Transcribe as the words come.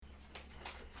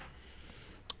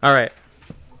All right.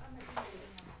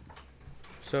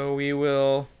 So we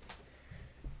will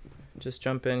just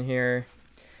jump in here.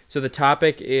 So the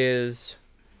topic is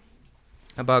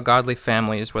about godly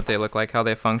families, what they look like, how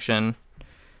they function.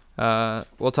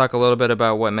 We'll talk a little bit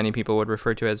about what many people would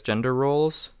refer to as gender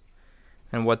roles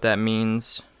and what that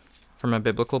means from a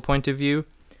biblical point of view.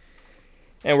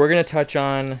 And we're going to touch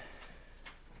on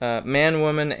man,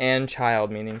 woman, and child,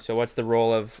 meaning so what's the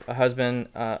role of a husband,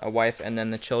 a wife, and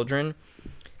then the children.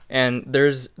 And there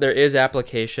is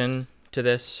application to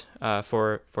this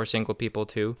for single people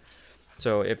too.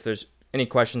 So if there's any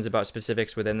questions about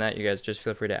specifics within that, you guys just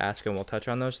feel free to ask and we'll touch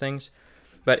on those things.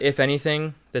 But if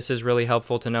anything, this is really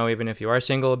helpful to know even if you are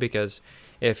single, because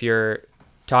if you're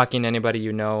talking to anybody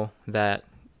you know that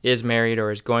is married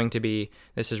or is going to be,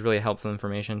 this is really helpful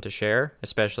information to share,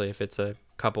 especially if it's a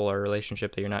couple or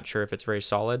relationship that you're not sure if it's very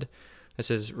solid.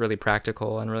 This is really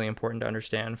practical and really important to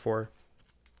understand for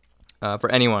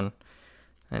anyone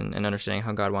and understanding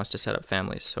how God wants to set up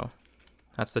families. So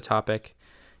that's the topic.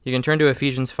 You can turn to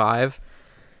Ephesians 5,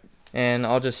 and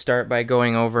I'll just start by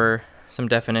going over some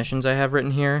definitions I have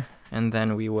written here, and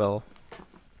then we will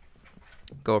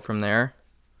go from there.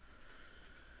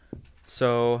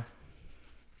 So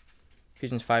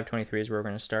Ephesians 5:23 is where we're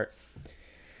going to start.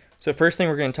 So first thing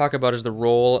we're going to talk about is the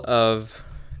role of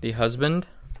the husband.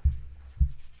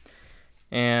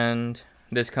 And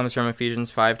this comes from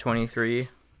Ephesians 5:23,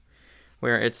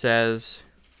 where it says,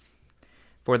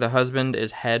 "For the husband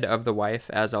is head of the wife,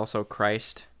 as also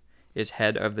Christ is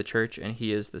head of the church, and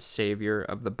he is the Savior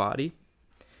of the body."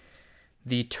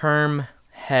 The term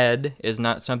head is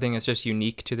not something that's just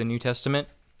unique to the New Testament.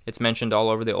 It's mentioned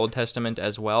all over the Old Testament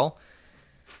as well.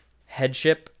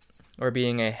 Headship, or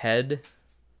being a head,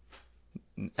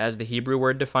 as the Hebrew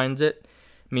word defines it,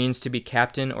 means to be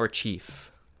captain or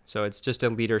chief. So it's just a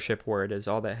leadership word, is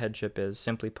all that headship is,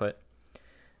 simply put.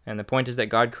 And the point is that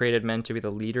God created men to be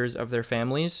the leaders of their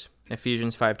families.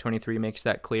 Ephesians 5:23 makes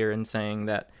that clear in saying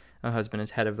that a husband is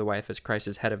head of the wife as Christ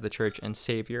is head of the church and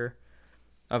Savior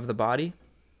of the body.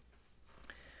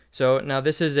 So now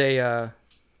this is this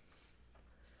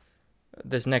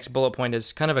next bullet point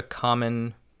is kind of a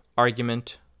common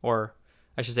argument, or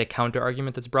I should say counter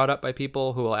argument, that's brought up by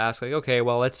people who will ask, like, okay,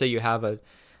 well, let's say you have a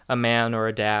man or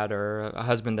a dad or a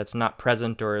husband that's not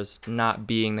present or is not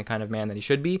being the kind of man that he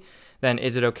should be, then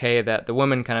is it okay that the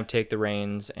woman kind of take the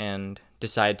reins and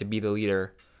decide to be the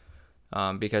leader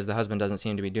because the husband doesn't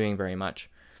seem to be doing very much?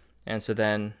 And so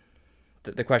then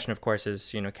the question, of course,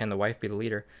 is, can the wife be the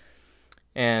leader?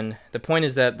 And the point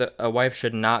is that a wife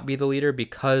should not be the leader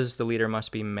because the leader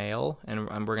must be male, and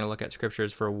we're going to look at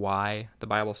scriptures for why the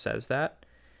Bible says that.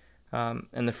 And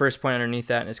the first point underneath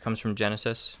that comes from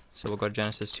Genesis, so we'll go to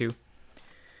Genesis 2.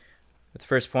 The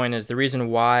first point is the reason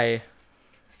why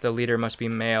the leader must be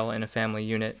male in a family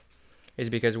unit is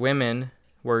because women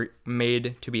were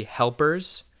made to be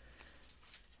helpers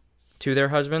to their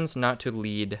husbands, not to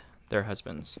lead their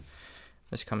husbands.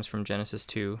 This comes from Genesis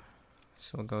 2,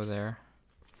 so we'll go there.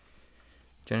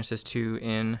 Genesis 2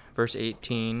 in verse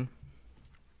 18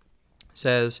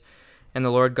 says, "And the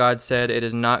Lord God said, it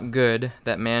is not good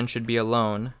that man should be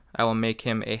alone. I will make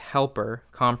him a helper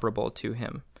comparable to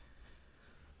him."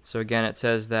 So again, it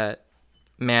says that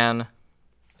man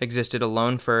existed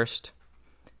alone first,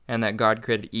 and that God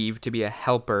created Eve to be a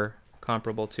helper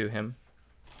comparable to him.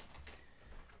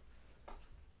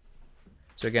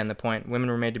 So again, the point, women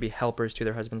were made to be helpers to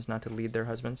their husbands, not to lead their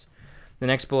husbands. The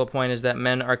next bullet point is that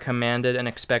men are commanded and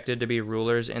expected to be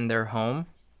rulers in their home.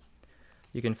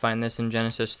 You can find this in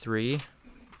Genesis 3.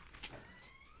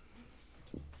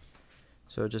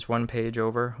 So just one page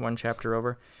over, one chapter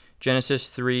over. Genesis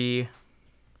 3,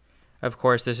 of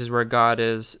course, this is where God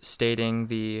is stating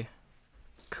the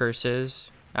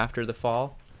curses after the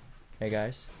fall. Hey,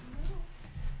 guys.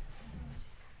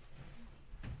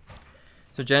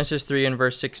 So Genesis 3 and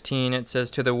verse 16, it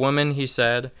says, "To the woman he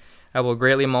said, I will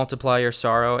greatly multiply your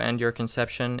sorrow and your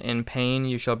conception. In pain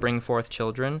you shall bring forth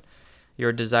children.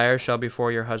 Your desire shall be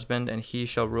for your husband, and he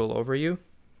shall rule over you."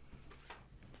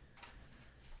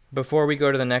 Before we go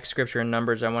to the next scripture in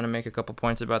Numbers, I want to make a couple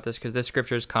points about this, because this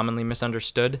scripture is commonly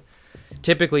misunderstood.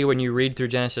 Typically, when you read through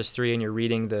Genesis 3 and you're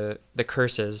reading the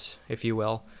curses, if you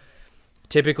will,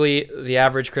 typically the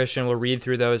average Christian will read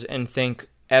through those and think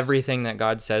everything that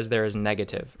God says there is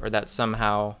negative, or that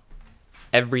somehow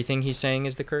everything he's saying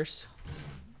is the curse.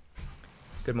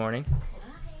 Good morning.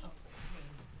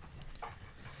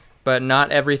 But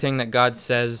not everything that God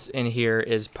says in here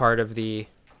is part of the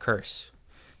curse.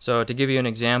 So to give you an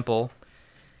example,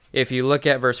 if you look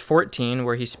at verse 14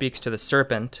 where he speaks to the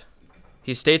serpent,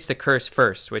 he states the curse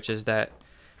first, which is that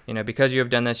Because you have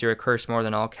done this, you are cursed more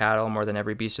than all cattle, more than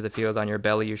every beast of the field. On your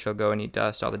belly you shall go and eat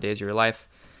dust all the days of your life.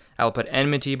 I will put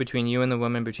enmity between you and the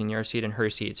woman, between your seed and her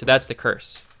seed. So that's the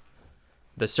curse.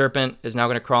 The serpent is now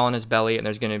going to crawl on his belly, and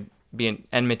there's going to be an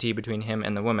enmity between him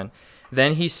and the woman.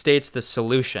 Then he states the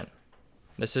solution.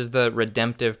 This is the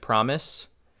redemptive promise.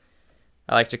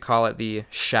 I like to call it the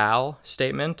shall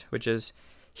statement, which is,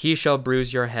 he shall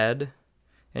bruise your head,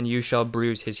 and you shall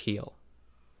bruise his heel.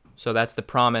 So that's the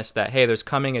promise that, hey, there's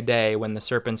coming a day when the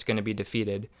serpent's going to be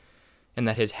defeated and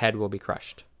that his head will be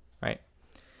crushed, right?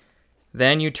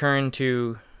 Then you turn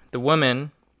to the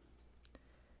woman.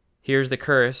 Here's the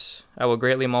curse. I will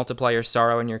greatly multiply your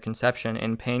sorrow and your conception.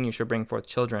 In pain you shall bring forth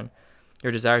children.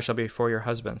 Your desire shall be for your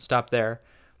husband. Stop there.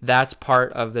 That's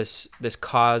part of this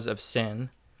cause of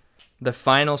sin. The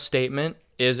final statement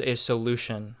is a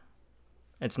solution.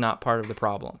 It's not part of the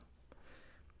problem.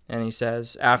 And he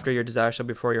says, after your desire shall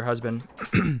be for your husband,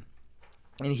 and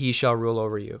he shall rule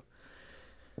over you.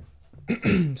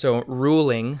 So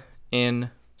ruling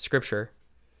in Scripture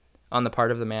on the part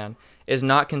of the man is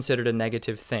not considered a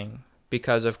negative thing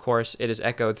because, of course, it is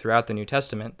echoed throughout the New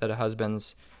Testament that a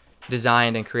husband's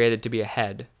designed and created to be a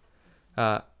head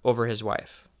over his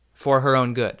wife for her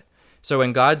own good. So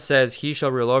when God says he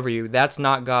shall rule over you, that's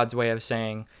not God's way of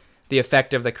saying the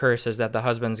effect of the curse is that the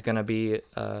husband's going to be,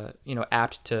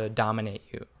 apt to dominate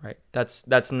you, right?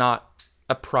 That's not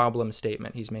a problem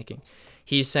statement he's making.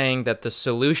 He's saying that the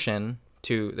solution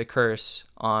to the curse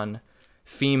on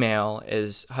female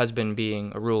is husband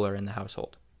being a ruler in the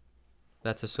household.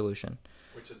 That's a solution.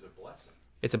 Which is a blessing.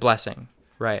 It's a blessing,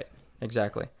 right?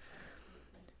 Exactly.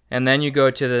 And then you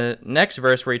go to the next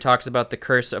verse where he talks about the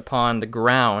curse upon the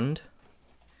ground,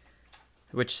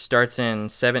 which starts in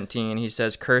 17. He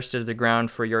says, cursed is the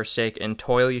ground for your sake. In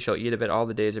toil you shall eat of it all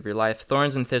the days of your life.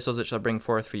 Thorns and thistles it shall bring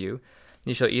forth for you.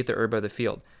 You shall eat the herb of the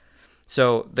field.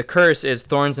 So the curse is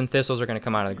thorns and thistles are going to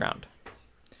come out of the ground.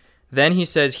 Then he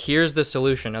says, here's the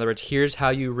solution. In other words, here's how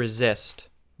you resist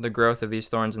the growth of these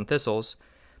thorns and thistles.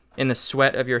 In the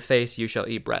sweat of your face you shall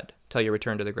eat bread till you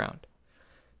return to the ground.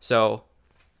 So,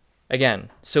 again,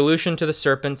 solution to the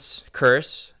serpent's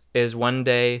curse is one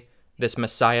day this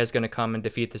Messiah is going to come and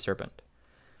defeat the serpent.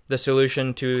 The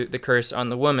solution to the curse on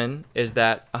the woman is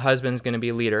that a husband's going to be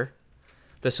a leader.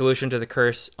 The solution to the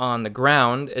curse on the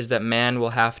ground is that man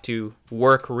will have to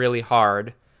work really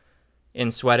hard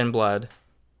in sweat and blood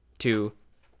to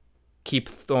keep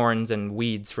thorns and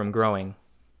weeds from growing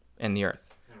in the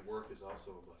earth. And work is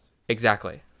also a blessing.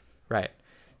 Exactly. Right.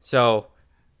 So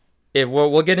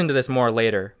we'll get into this more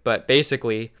later, but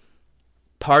basically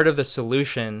part of the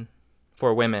solution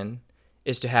for women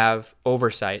is to have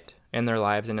oversight in their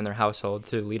lives and in their household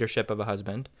through the leadership of a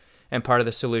husband. And part of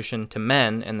the solution to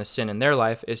men and the sin in their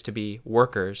life is to be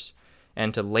workers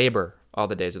and to labor all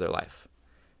the days of their life.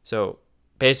 So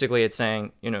basically it's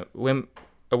saying,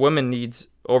 a woman needs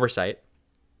oversight,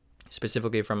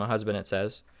 specifically from a husband, it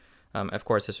says. Of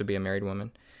course, this would be a married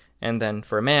woman. And then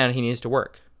for a man, he needs to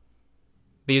work.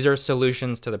 These are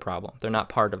solutions to the problem. They're not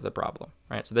part of the problem,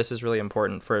 right? So this is really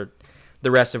important for the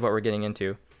rest of what we're getting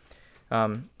into.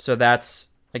 So that's,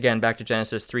 again, back to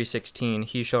Genesis 3:16,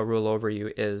 he shall rule over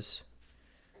you is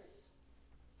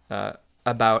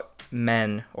about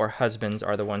men or husbands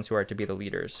are the ones who are to be the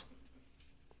leaders.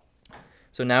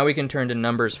 So now we can turn to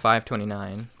Numbers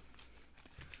 5:29.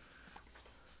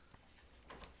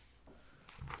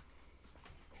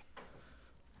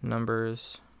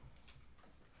 Numbers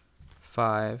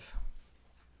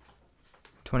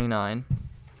 5:29.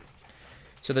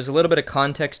 So there's a little bit of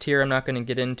context here. I'm not going to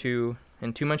get into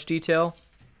in too much detail,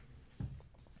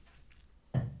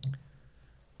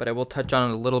 but I will touch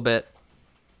on it a little bit.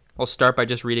 I'll start by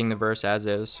just reading the verse as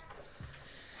is.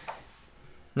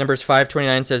 Numbers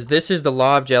 5:29 says, "This is the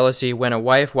law of jealousy when a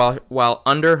wife, while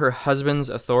under her husband's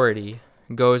authority,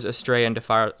 goes astray and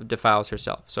defiles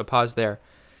herself." So pause there.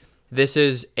 This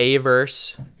is a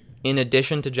verse in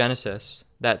addition to Genesis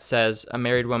that says a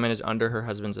married woman is under her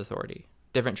husband's authority.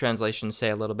 Different translations say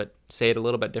it a little bit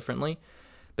differently,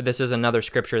 but this is another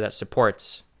scripture that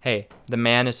supports, hey, the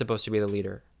man is supposed to be the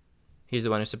leader. He's the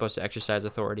one who's supposed to exercise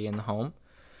authority in the home.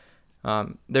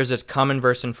 There's a common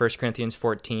verse in 1 Corinthians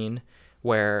 14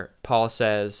 where Paul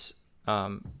says,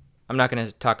 I'm not going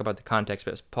to talk about the context,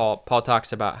 but Paul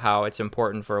talks about how it's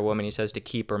important for a woman, he says, to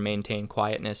keep or maintain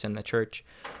quietness in the church.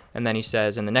 And then he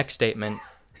says in the next statement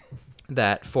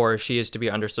that for she is to be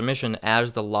under submission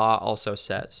as the law also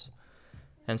says.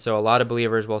 And so a lot of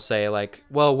believers will say, like,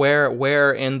 well,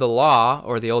 where in the law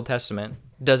or the Old Testament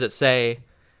does it say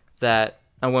that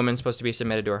a woman's supposed to be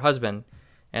submitted to her husband?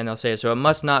 And they'll say, so it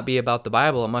must not be about the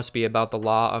Bible, it must be about the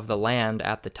law of the land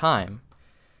at the time.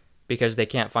 because they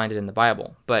can't find it in the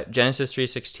Bible. But Genesis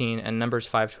 3:16 and Numbers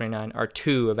 5:29 are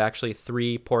two of actually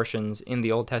three portions in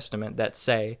the Old Testament that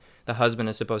say the husband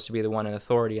is supposed to be the one in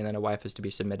authority and then a wife is to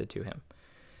be submitted to him.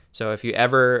 So if you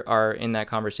ever are in that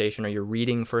conversation or you're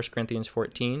reading 1 Corinthians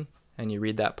 14 and you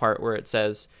read that part where it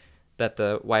says that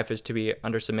the wife is to be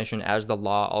under submission as the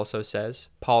law also says,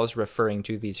 Paul is referring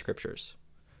to these scriptures.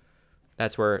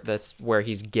 That's where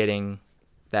he's getting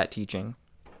that teaching.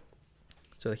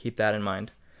 So keep that in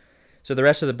mind. So the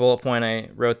rest of the bullet point, I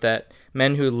wrote that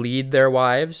men who lead their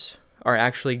wives are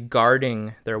actually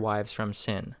guarding their wives from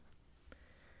sin.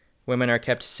 Women are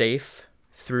kept safe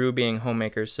through being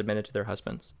homemakers submitted to their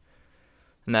husbands.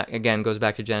 And that, again, goes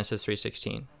back to Genesis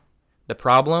 3:16. The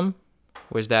problem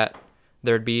was that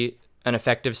there'd be an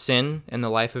effective sin in the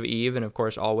life of Eve, and of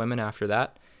course all women after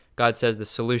that. God says the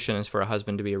solution is for a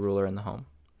husband to be a ruler in the home.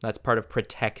 That's part of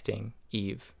protecting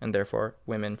Eve, and therefore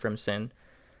women from sin.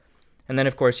 And then,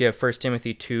 of course, you have 1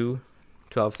 Timothy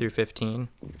 2:12 through 15.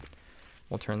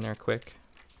 We'll turn there quick.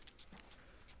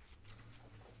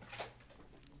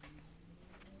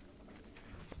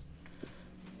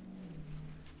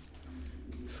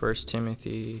 First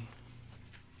Timothy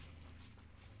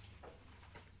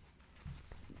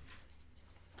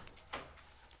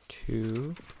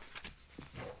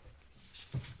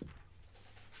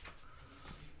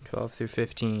 2:12 through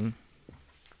 15.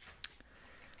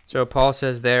 So Paul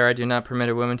says there, I do not permit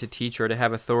a woman to teach or to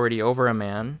have authority over a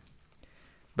man,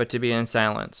 but to be in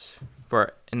silence.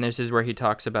 And this is where he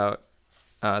talks about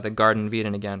the Garden of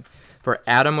Eden again. For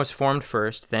Adam was formed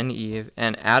first, then Eve,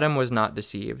 and Adam was not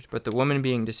deceived, but the woman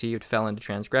being deceived fell into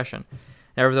transgression.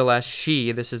 Nevertheless,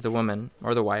 she, this is the woman,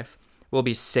 or the wife, will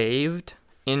be saved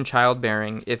in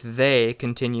childbearing if they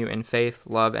continue in faith,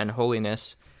 love, and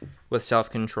holiness with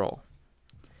self-control.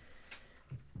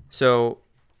 So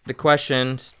the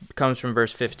question comes from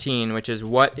verse 15, which is,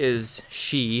 what is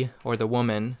she, or the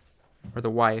woman, or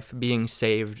the wife, being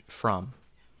saved from?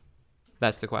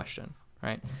 That's the question,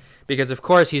 right? Because, of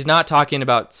course, he's not talking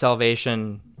about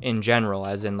salvation in general,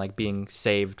 as in, like, being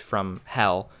saved from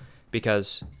hell,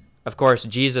 because, of course,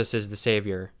 Jesus is the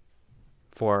Savior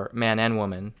for man and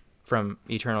woman from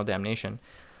eternal damnation.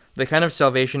 The kind of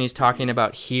salvation he's talking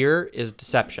about here is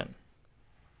deception.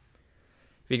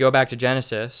 If you go back to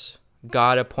Genesis,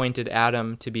 God appointed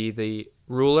Adam to be the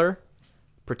ruler,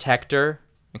 protector,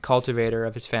 and cultivator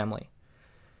of his family.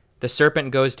 The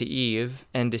serpent goes to Eve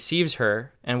and deceives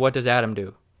her, and what does Adam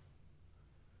do?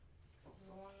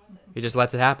 He just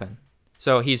lets it happen.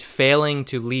 So he's failing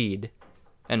to lead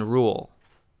and rule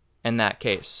in that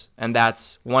case. And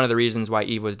that's one of the reasons why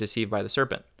Eve was deceived by the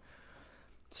serpent.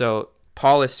 So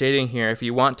Paul is stating here, if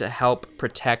you want to help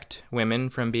protect women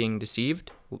from being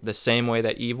deceived, the same way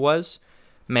that Eve was,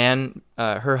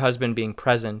 her husband being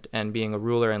present and being a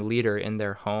ruler and leader in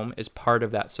their home is part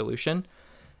of that solution.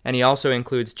 And he also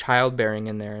includes childbearing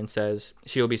in there and says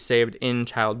she will be saved in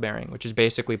childbearing, which is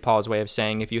basically Paul's way of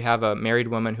saying if you have a married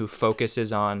woman who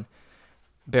focuses on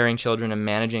bearing children and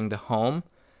managing the home,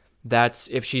 that's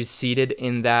if she's seated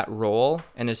in that role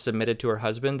and is submitted to her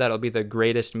husband, that'll be the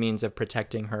greatest means of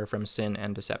protecting her from sin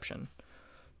and deception.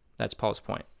 That's Paul's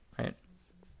point, right?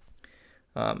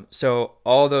 So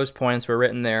all those points were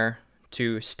written there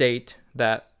to state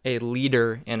that a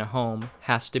leader in a home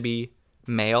has to be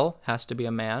male, has to be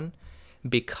a man,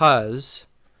 because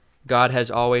God has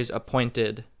always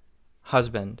appointed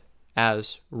husband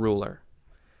as ruler.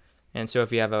 And so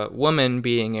if you have a woman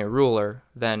being a ruler,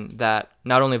 then that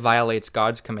not only violates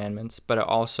God's commandments, but it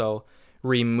also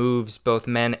removes both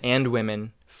men and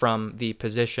women from the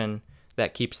position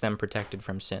that keeps them protected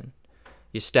from sin.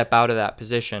 You step out of that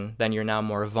position, then you're now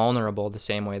more vulnerable the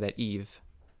same way that Eve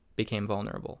became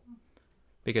vulnerable.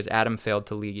 Because Adam failed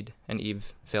to lead and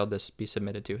Eve failed to be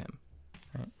submitted to him.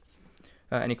 Right?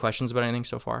 Any questions about anything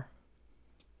so far?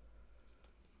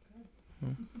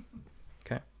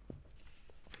 Okay.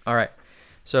 All right.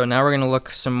 So now we're going to look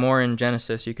some more in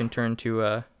Genesis. You can turn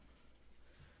to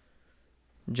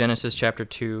Genesis chapter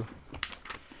 2,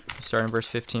 start in verse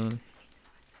 15.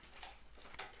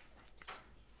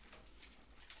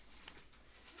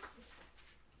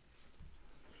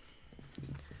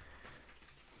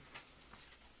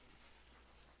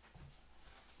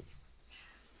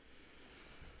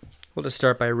 We'll just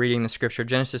start by reading the scripture.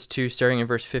 Genesis 2, starting in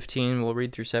verse 15, we'll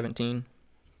read through 17.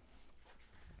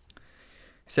 It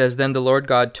says, Then the Lord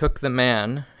God took the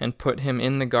man and put him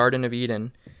in the Garden of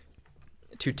Eden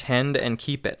to tend and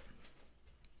keep it.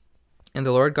 And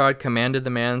the Lord God commanded the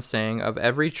man, saying, Of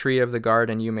every tree of the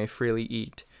garden you may freely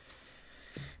eat.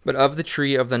 But of the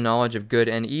tree of the knowledge of good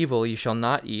and evil you shall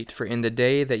not eat, for in the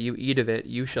day that you eat of it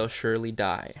you shall surely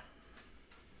die.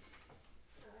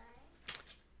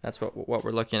 That's what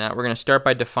we're looking at. We're going to start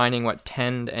by defining what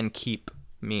tend and keep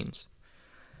means.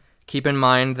 Keep in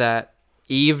mind that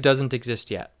Eve doesn't exist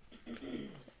yet.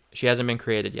 She hasn't been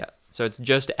created yet. So it's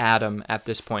just Adam at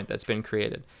this point that's been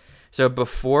created. So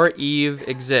before Eve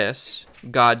exists,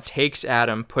 God takes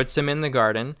Adam, puts him in the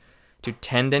garden to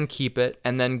tend and keep it,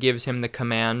 and then gives him the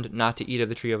command not to eat of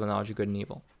the tree of the knowledge of good and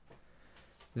evil.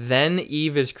 Then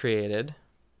Eve is created,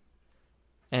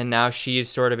 and now she's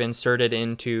sort of inserted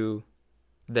into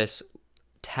this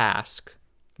task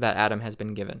that Adam has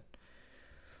been given.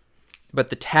 But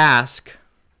the task,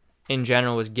 in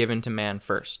general, was given to man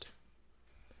first.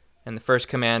 And the first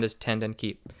command is tend and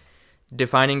keep.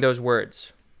 Defining those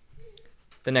words.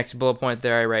 The next bullet point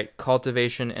there I write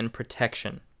cultivation and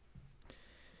protection.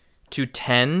 To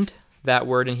tend, that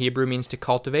word in Hebrew means to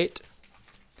cultivate.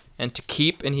 And to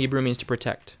keep in Hebrew means to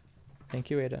protect. Thank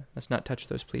you, Ada. Let's not touch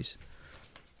those, please.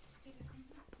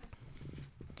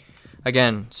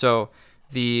 Again, so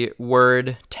the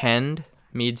word tend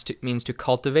means to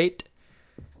cultivate,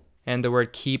 and the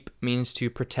word keep means to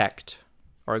protect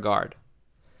or guard.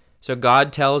 So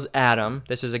God tells Adam,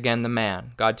 this is again the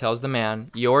man, God tells the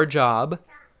man, your job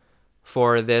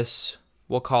for this,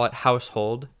 we'll call it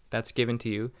household, that's given to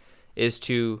you, is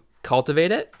to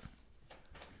cultivate it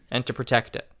and to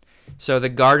protect it. So the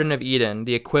Garden of Eden,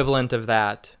 the equivalent of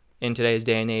that in today's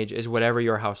day and age, is whatever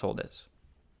your household is.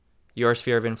 Your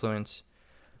sphere of influence.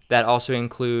 That also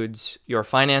includes your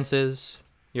finances,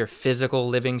 your physical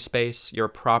living space, your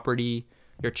property,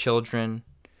 your children,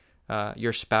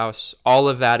 your spouse. All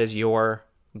of that is your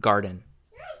garden,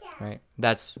 right?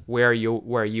 That's where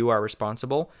you are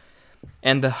responsible.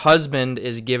 And the husband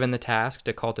is given the task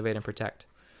to cultivate and protect.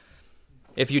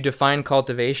 If you define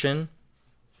cultivation,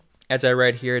 as I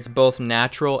write here, it's both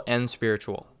natural and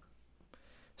spiritual.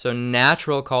 So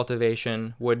natural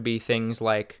cultivation would be things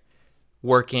like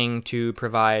working to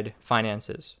provide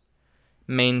finances,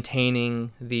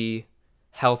 maintaining the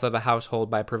health of a household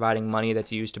by providing money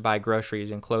that's used to buy groceries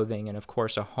and clothing and, of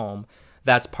course, a home.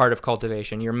 That's part of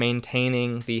cultivation. You're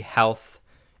maintaining the health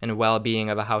and well-being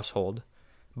of a household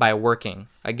by working.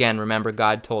 Again, remember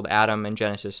God told Adam in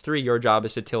Genesis 3, your job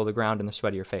is to till the ground in the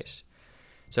sweat of your face.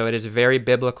 So it is very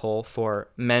biblical for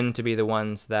men to be the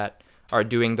ones that are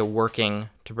doing the working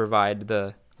to provide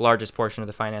the largest portion of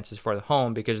the finances for the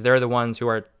home, because they're the ones who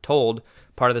are told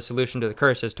part of the solution to the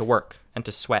curse is to work and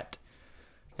to sweat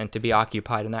and to be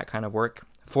occupied in that kind of work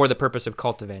for the purpose of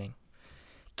cultivating.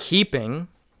 Keeping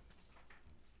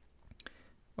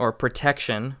or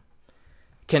protection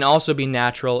can also be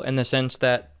natural in the sense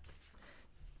that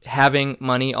having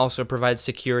money also provides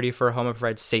security for a home, it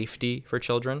provides safety for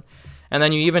children. And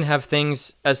then you even have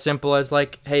things as simple as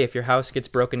like, hey, if your house gets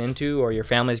broken into or your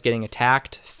family's getting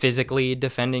attacked, physically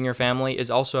defending your family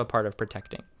is also a part of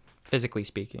protecting, physically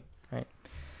speaking, right?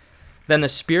 Then the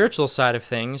spiritual side of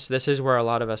things, this is where a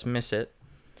lot of us miss it,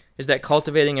 is that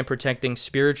cultivating and protecting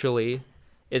spiritually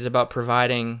is about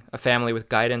providing a family with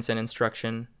guidance and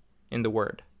instruction in the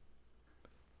Word.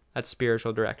 That's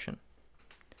spiritual direction.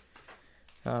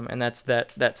 And that's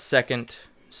that second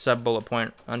sub-bullet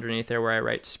point underneath there where I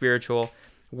write spiritual,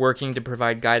 working to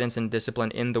provide guidance and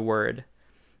discipline in the Word.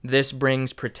 This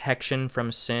brings protection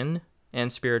from sin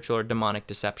and spiritual or demonic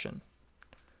deception.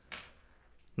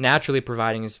 Naturally,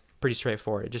 providing is pretty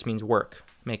straightforward. It just means work,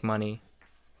 make money,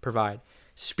 provide.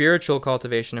 Spiritual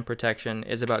cultivation and protection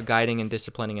is about guiding and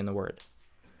disciplining in the Word.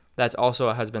 That's also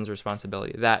a husband's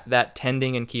responsibility. That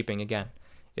tending and keeping, again,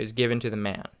 is given to the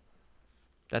man.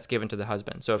 That's given to the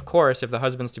husband. So, of course, if the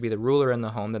husband's to be the ruler in the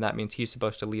home, then that means he's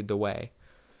supposed to lead the way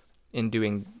in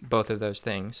doing both of those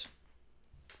things.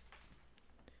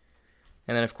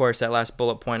 And then, of course, that last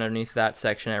bullet point underneath that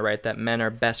section, I write that men are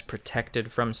best protected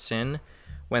from sin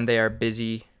when they are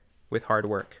busy with hard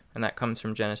work. And that comes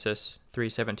from Genesis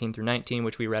 3:17 through 19,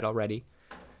 which we read already,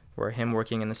 where him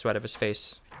working in the sweat of his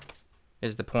face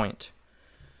is the point.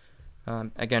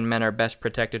 Again, men are best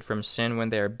protected from sin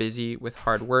when they are busy with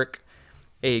hard work.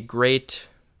 A great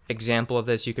example of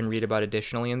this you can read about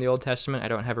additionally in the Old Testament. I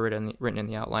don't have it written in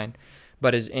the outline,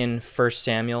 but is in 1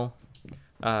 Samuel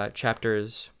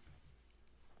chapters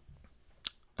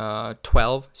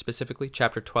 12, specifically,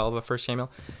 chapter 12 of 1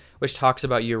 Samuel, which talks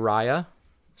about Uriah.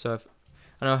 So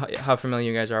I don't know how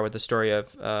familiar you guys are with the story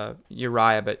of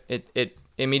Uriah, but it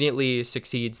immediately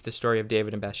succeeds the story of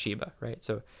David and Bathsheba, right?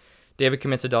 So David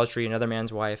commits adultery, another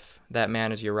man's wife. That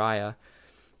man is Uriah.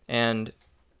 And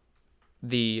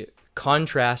the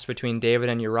contrast between David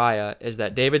and Uriah is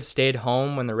that David stayed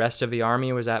home when the rest of the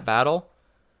army was at battle.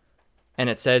 And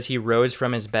it says he rose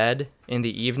from his bed in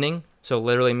the evening. So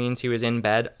literally means he was in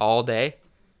bed all day,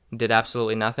 did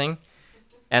absolutely nothing.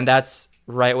 And that's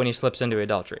right when he slips into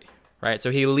adultery, right?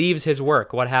 So he leaves his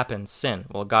work. What happens? Sin.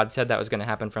 Well, God said that was going to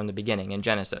happen from the beginning in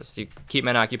Genesis. You keep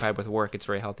men occupied with work. It's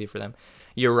very healthy for them.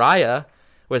 Uriah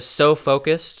was so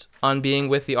focused on being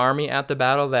with the army at the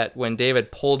battle that when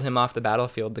David pulled him off the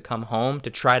battlefield to come home to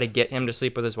try to get him to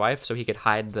sleep with his wife so he could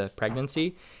hide the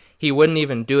pregnancy, he wouldn't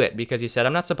even do it because he said,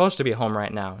 I'm not supposed to be home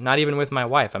right now. Not even with my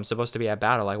wife. I'm supposed to be at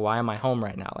battle. Like, why am I home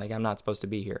right now? Like, I'm not supposed to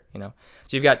be here, you know?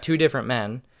 So you've got two different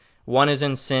men. One is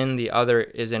in sin, the other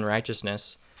is in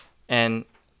righteousness. And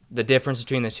the difference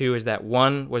between the two is that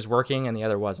one was working and the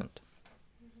other wasn't,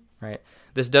 right?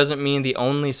 This doesn't mean the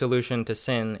only solution to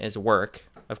sin is work.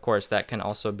 Of course, that can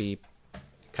also be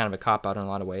kind of a cop-out in a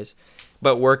lot of ways.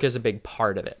 But work is a big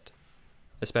part of it,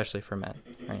 especially for men,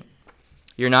 right?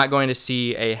 You're not going to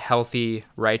see a healthy,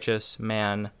 righteous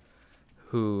man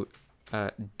who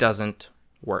doesn't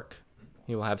work.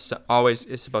 He will have always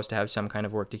is supposed to have some kind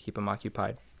of work to keep him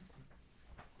occupied.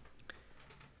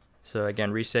 So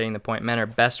again, restating the point, men are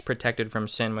best protected from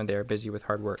sin when they are busy with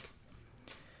hard work.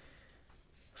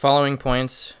 Following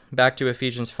points, back to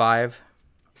Ephesians 5.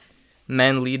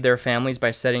 Men lead their families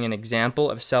by setting an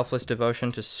example of selfless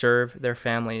devotion to serve their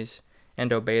families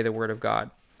and obey the word of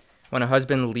God. When a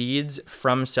husband leads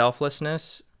from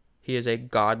selflessness, he is a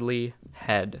godly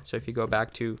head. So if you go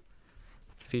back to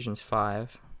Ephesians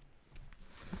 5.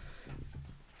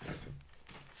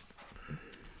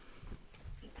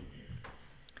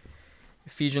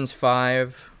 Ephesians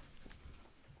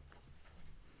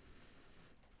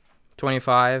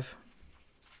 5:25.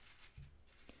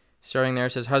 Starting there, it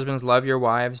says, Husbands, love your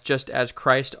wives, just as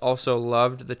Christ also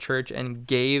loved the church and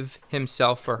gave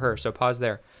himself for her. So pause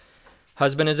there.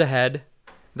 Husband is a head.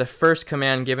 The first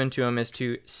command given to him is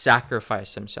to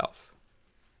sacrifice himself.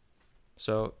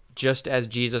 So just as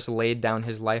Jesus laid down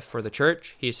his life for the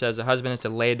church, he says a husband is to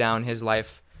lay down his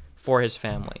life for his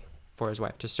family, for his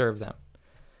wife, to serve them.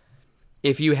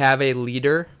 If you have a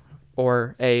leader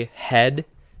or a head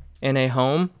in a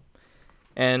home,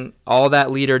 and all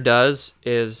that leader does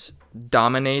is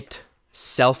dominate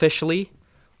selfishly,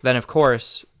 then of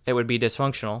course it would be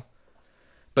dysfunctional.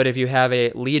 But if you have a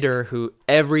leader who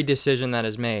every decision that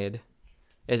is made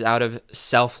is out of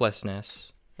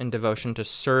selflessness and devotion to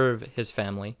serve his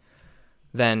family,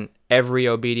 then every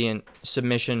obedient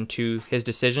submission to his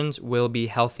decisions will be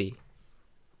healthy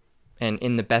and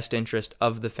in the best interest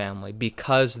of the family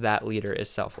because that leader is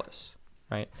selfless,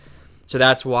 right? So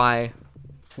that's why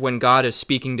when God is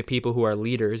speaking to people who are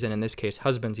leaders, and in this case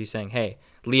husbands, he's saying, hey,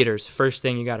 leaders, first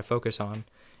thing you got to focus on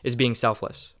is being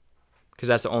selfless, because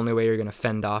that's the only way you're going to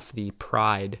fend off the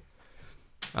pride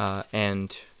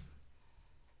and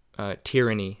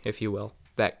tyranny, if you will,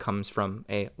 that comes from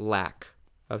a lack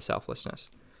of selflessness.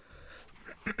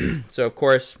 So, of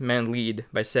course, men lead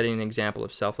by setting an example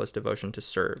of selfless devotion to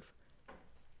serve.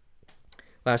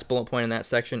 Last bullet point in that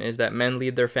section is that men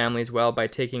lead their families well by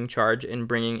taking charge in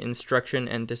bringing instruction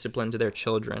and discipline to their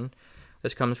children.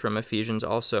 This comes from Ephesians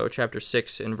also, chapter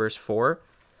 6 and verse 4.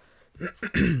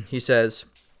 He says,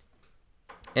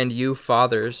 And you,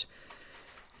 fathers,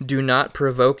 do not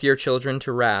provoke your children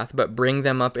to wrath, but bring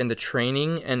them up in the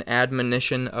training and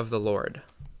admonition of the Lord.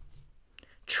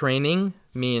 Training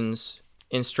means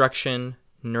instruction,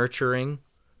 nurturing,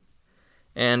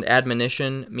 and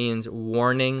admonition means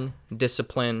warning,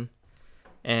 discipline,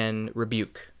 and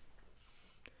rebuke.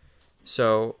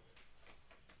 So,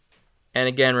 and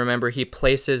again, remember, he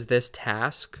places this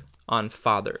task on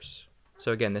fathers.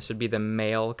 So again, this would be the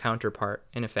male counterpart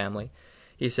in a family.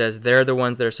 He says they're the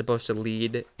ones that are supposed to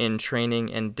lead in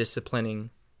training and disciplining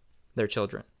their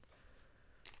children.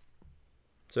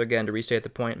 So again, to restate the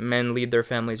point, men lead their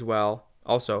families well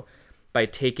also by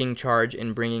taking charge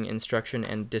in bringing instruction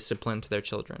and discipline to their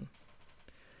children.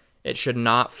 It should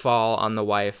not fall on the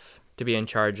wife to be in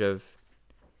charge of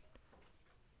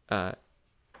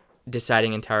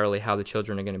deciding entirely how the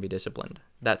children are going to be disciplined.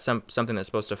 That's something that's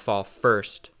supposed to fall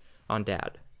first on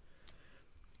dad.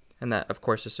 And that, of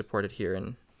course, is supported here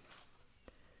in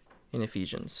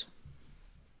Ephesians.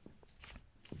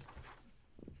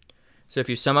 So if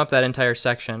you sum up that entire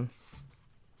section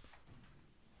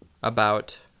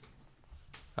about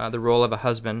the role of a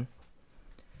husband,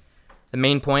 the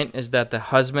main point is that the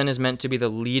husband is meant to be the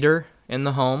leader in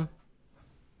the home.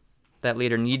 That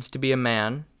leader needs to be a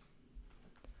man.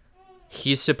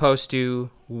 He's supposed to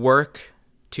work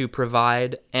to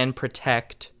provide and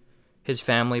protect his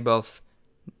family, both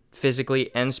physically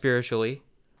and spiritually.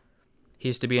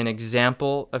 He's to be an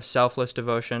example of selfless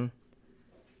devotion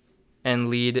and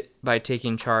lead by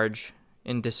taking charge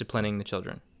in disciplining the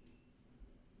children.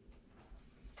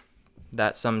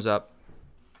 That sums up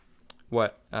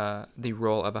what the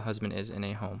role of a husband is in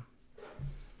a home.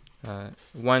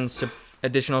 One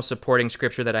additional supporting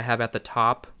scripture that I have at the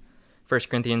top, 1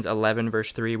 Corinthians 11,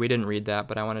 verse 3. We didn't read that,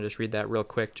 but I want to just read that real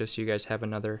quick just so you guys have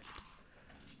another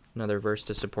verse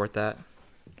to support that.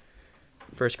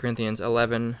 1 Corinthians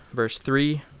 11, verse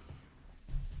 3.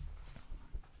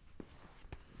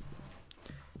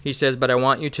 He says, "But I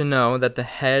want you to know that the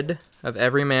head of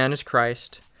every man is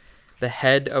Christ, the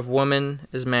head of woman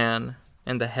is man,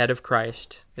 and the head of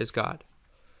Christ is God."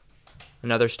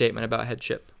 Another statement about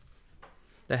headship.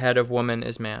 The head of woman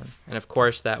is man. And of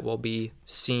course that will be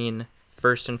seen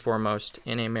first and foremost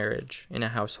in a marriage, in a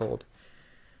household,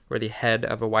 where the head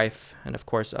of a wife and of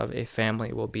course of a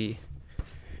family will be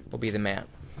the man.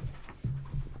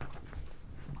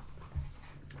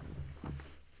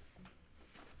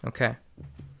 Okay.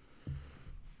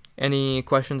 Any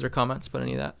questions or comments about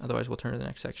any of that? Otherwise, we'll turn to the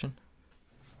next section.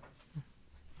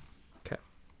 Okay.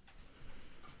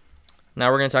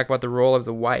 Now we're going to talk about the role of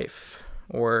the wife,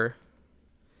 or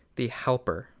the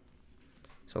helper.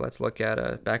 So let's look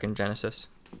at back in Genesis.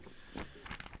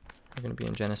 We're going to be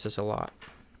in Genesis a lot.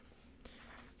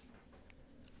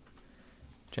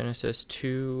 Genesis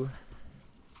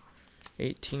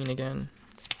 2:18 again.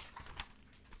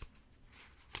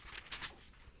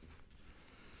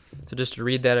 So just to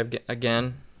read that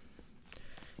again,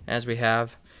 as we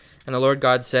have. "And the Lord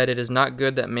God said, It is not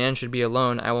good that man should be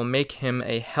alone. I will make him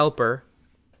a helper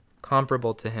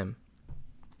comparable to him."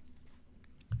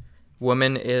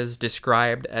 Woman is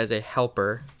described as a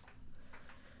helper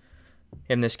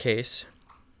in this case.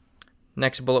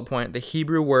 Next bullet point, the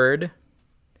Hebrew word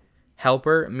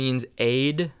helper means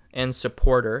aid and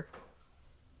supporter.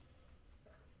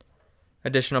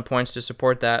 Additional points to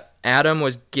support that. Adam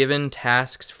was given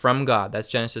tasks from God. That's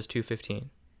Genesis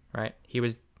 2:15, right? He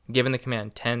was given the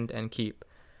command, tend and keep.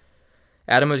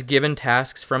 Adam was given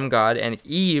tasks from God, and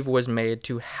Eve was made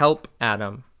to help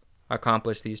Adam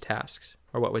accomplish these tasks,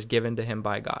 or what was given to him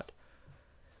by God.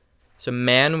 So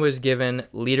man was given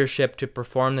leadership to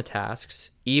perform the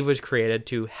tasks. Eve was created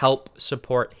to help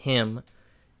support him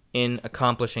in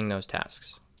accomplishing those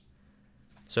tasks.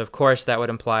 So of course that would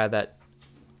imply that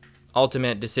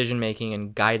ultimate decision-making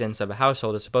and guidance of a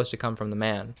household is supposed to come from the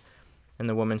man, and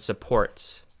the woman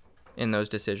supports in those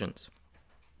decisions.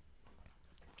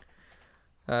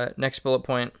 Next bullet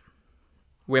point,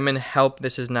 women help.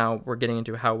 This is now, we're getting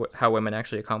into how women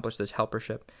actually accomplish this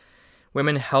helpership.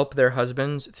 Women help their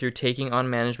husbands through taking on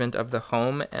management of the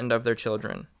home and of their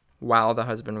children while the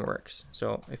husband works.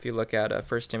 So if you look at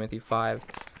 1 Timothy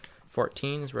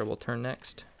 5:14 is where we'll turn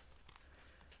next.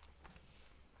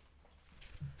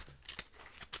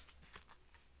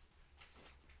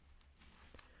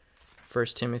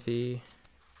 1 Timothy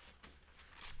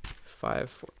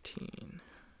 5:14.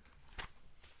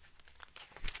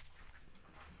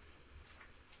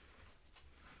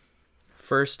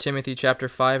 First Timothy chapter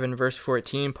 5 and verse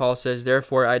 14, Paul says,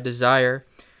 "Therefore I desire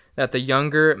that the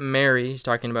younger marry," he's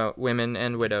talking about women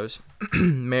and widows,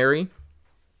 "marry,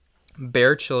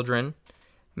 bear children,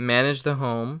 manage the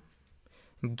home,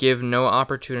 give no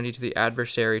opportunity to the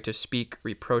adversary to speak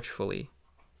reproachfully.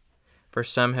 For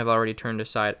some have already turned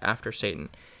aside after Satan."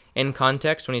 In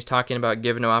context, when he's talking about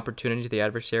give no opportunity to the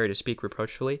adversary to speak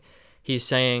reproachfully, he's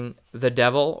saying the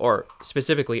devil, or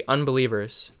specifically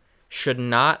unbelievers, should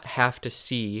not have to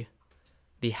see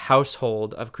the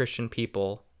household of Christian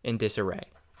people in disarray.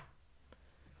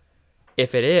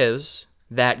 If it is,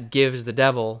 that gives the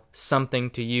devil something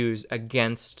to use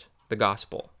against the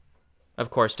gospel. Of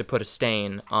course, to put a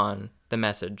stain on the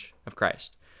message of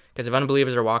Christ. Because if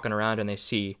unbelievers are walking around and they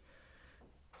see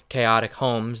chaotic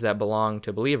homes that belong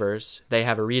to believers, they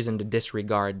have a reason to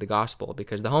disregard the gospel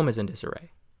because the home is in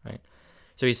disarray, right?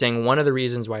 So he's saying one of the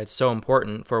reasons why it's so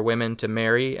important for women to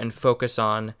marry and focus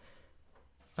on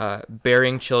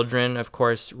bearing children, of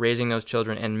course, raising those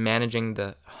children and managing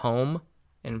the home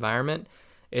environment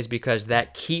is because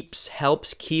that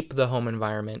helps keep the home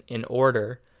environment in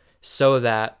order so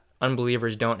that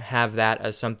unbelievers don't have that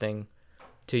as something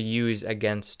to use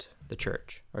against the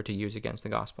church or to use against the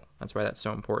gospel. That's why that's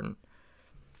so important.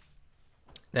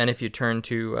 Then if you turn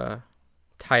to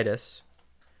Titus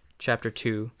chapter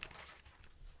 2,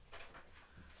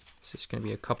 this is going to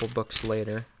be a couple books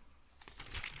later.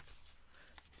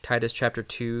 Titus chapter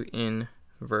 2 in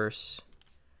verse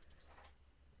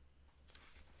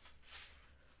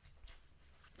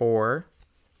 4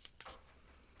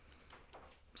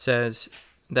 says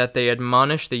that they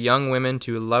admonish the young women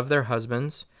to love their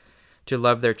husbands, to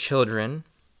love their children,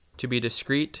 to be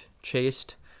discreet,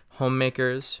 chaste,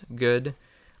 homemakers, good,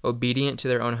 obedient to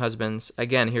their own husbands.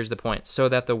 Again, here's the point, so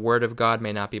that the word of God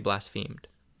may not be blasphemed.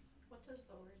 What does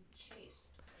the word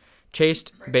chaste?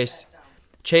 Chaste,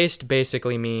 Chaste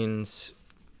basically means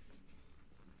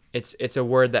it's a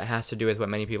word that has to do with what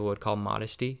many people would call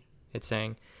modesty. It's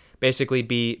saying basically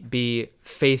be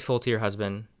faithful to your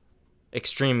husband.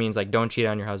 Extreme means like don't cheat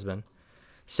on your husband.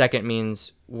 Second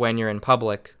means when you're in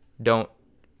public, don't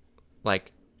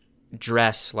like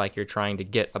dress like you're trying to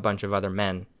get a bunch of other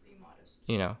men. Be modest.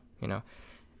 You know.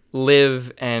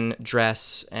 Live and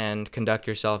dress and conduct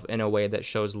yourself in a way that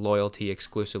shows loyalty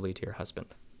exclusively to your husband.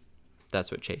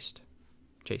 That's what chaste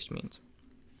means.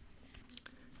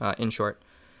 In short.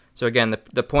 So again,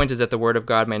 the point is that the word of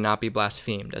God may not be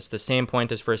blasphemed. That's the same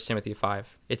point as 1 Timothy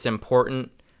 5. It's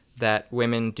important that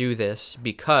women do this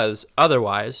because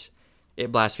otherwise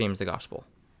it blasphemes the gospel.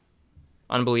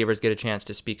 Unbelievers get a chance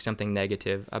to speak something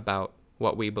negative about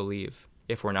what we believe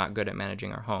if we're not good at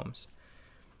managing our homes.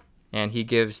 And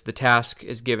the task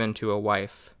is given to a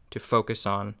wife to focus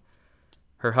on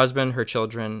her husband, her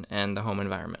children, and the home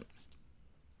environment.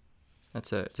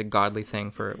 It's a godly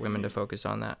thing for women to focus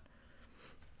on that.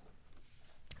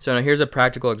 So now here's a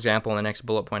practical example in the next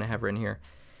bullet point I have written here.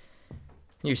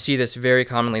 You see this very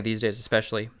commonly these days,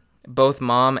 especially. Both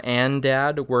mom and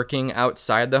dad working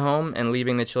outside the home and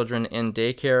leaving the children in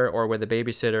daycare or with a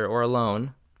babysitter or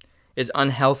alone is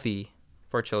unhealthy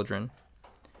for children.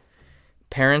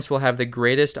 Parents will have the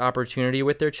greatest opportunity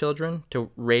with their children to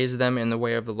raise them in the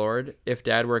way of the Lord if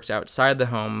dad works outside the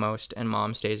home most and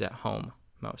mom stays at home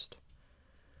most.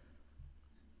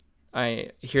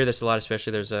 I hear this a lot,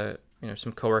 especially there's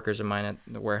some coworkers of mine at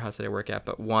the warehouse that I work at,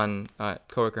 but one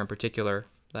coworker in particular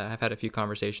that I've had a few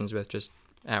conversations with just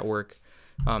at work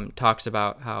talks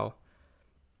about how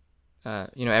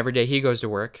every day he goes to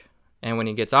work, and when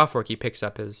he gets off work, he picks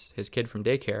up his kid from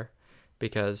daycare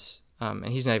because and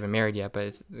he's not even married yet, but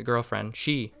it's the girlfriend.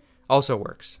 She also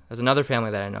works. There's another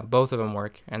family that I know. Both of them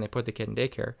work, and they put the kid in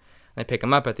daycare, and they pick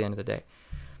him up at the end of the day.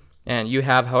 And you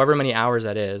have however many hours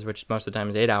that is, which most of the time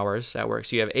is 8 hours at work.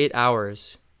 So you have 8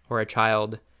 hours where a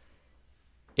child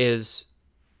is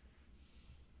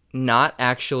not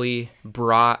actually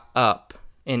brought up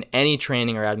in any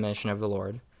training or admonition of the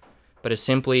Lord, but is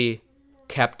simply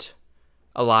kept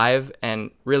alive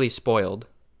and really spoiled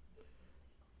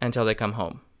until they come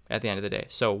home at the end of the day.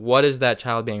 So what is that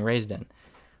child being raised in?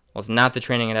 Well, it's not the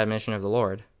training and admonition of the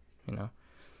Lord,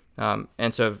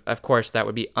 and so, of course, that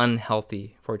would be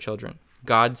unhealthy for children.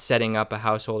 God's setting up a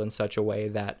household in such a way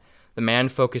that the man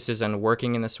focuses on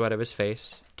working in the sweat of his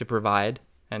face to provide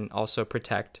and also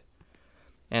protect.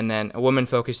 And then a woman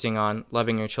focusing on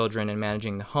loving her children and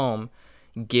managing the home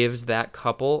gives that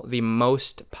couple the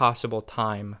most possible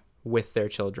time with their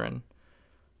children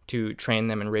to train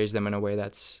them and raise them in a way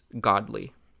that's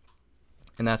godly.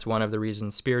 And that's one of the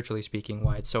reasons, spiritually speaking,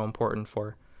 why it's so important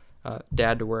for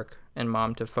dad to work and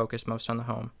mom to focus most on the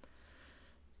home.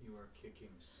 You are kicking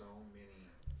so many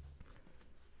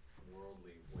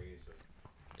worldly ways of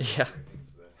Yeah. doing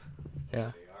things that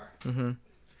Yeah. they are. Mm-hmm.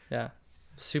 Yeah.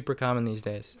 Super common these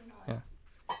days. Yeah.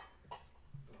 I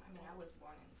mean, I was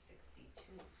born in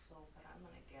 62, but I'm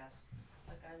going to guess,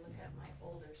 like I look at my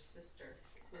older sister,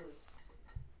 who's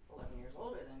 11 years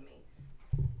older than me,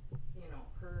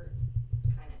 her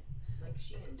kind of, like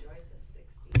she enjoyed the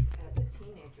 60s as a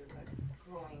teenager, but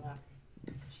growing up,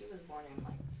 she was born in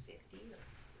like 50 or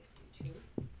 52.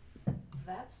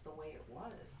 That's the way it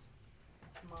was.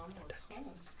 Mom was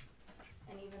home.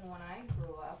 And even when I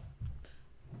grew up,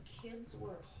 kids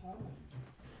were home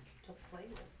to play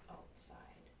with outside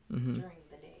during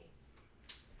the day.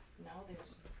 Now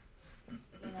there's,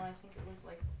 I think it was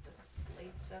like the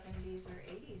late 70s or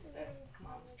 80s that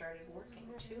mom started working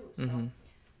too. So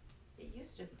it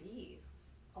used to be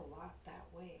a lot that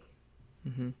way.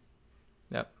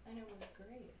 Yep. And it was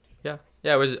great. Yeah.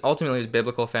 Yeah, it was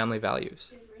biblical family values.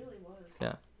 It really was.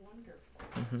 Yeah.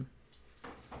 Wonderful.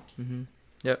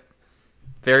 Yep.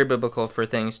 Very biblical for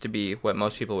things to be what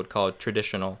most people would call a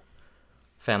traditional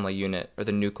family unit or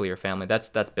the nuclear family. That's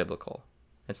biblical.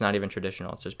 It's not even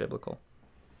traditional, it's just biblical.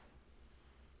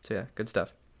 So yeah, good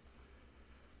stuff.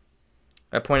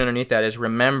 A point underneath that is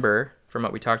remember, from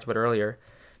what we talked about earlier,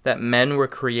 that men were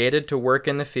created to work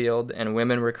in the field and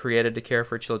women were created to care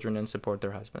for children and support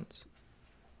their husbands.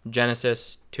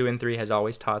 Genesis 2 and 3 has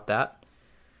always taught that.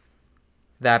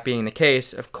 That being the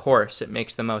case, of course, it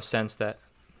makes the most sense that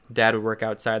dad would work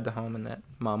outside the home and that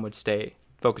mom would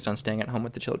focus on staying at home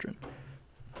with the children.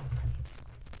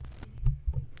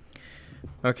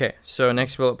 Okay, so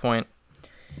next bullet point.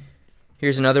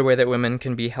 Here's another way that women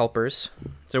can be helpers.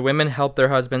 So women help their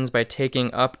husbands by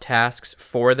taking up tasks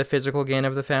for the physical gain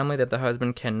of the family that the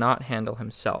husband cannot handle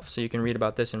himself. So you can read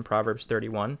about this in Proverbs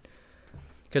 31.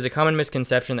 Because a common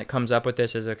misconception that comes up with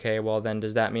this is, okay, well then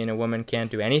does that mean a woman can't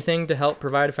do anything to help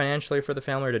provide financially for the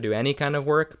family or to do any kind of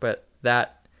work? But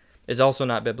that is also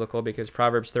not biblical, because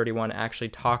Proverbs 31 actually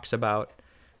talks about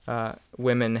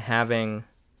women having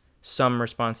some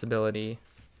responsibility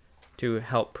to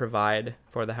help provide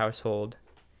for the household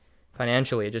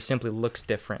financially. It just simply looks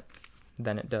different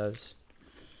than it does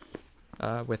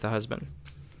with a husband.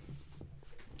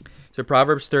 So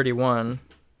Proverbs 31,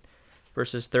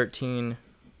 verses 13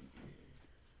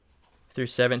 through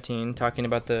 17, talking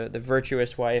about the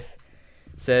virtuous wife,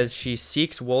 says, she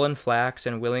seeks wool and flax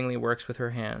and willingly works with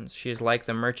her hands. She is like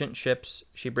the merchant ships.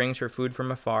 She brings her food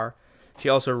from afar. She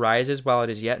also rises while it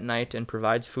is yet night and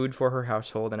provides food for her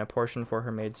household and a portion for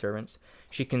her maidservants.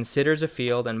 She considers a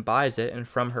field and buys it, and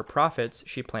from her profits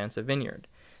she plants a vineyard.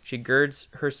 She girds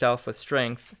herself with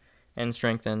strength and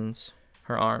strengthens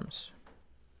her arms.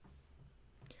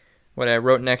 What I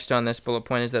wrote next on this bullet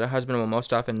point is that a husband will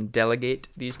most often delegate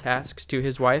these tasks to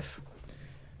his wife.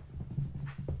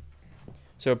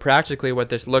 So practically what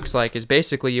this looks like is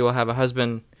basically you will have a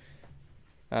husband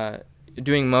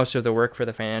doing most of the work for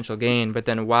the financial gain, but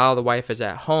then while the wife is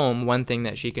at home, one thing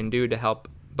that she can do to help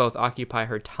both occupy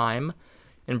her time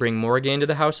and bring more gain to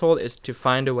the household is to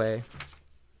find a way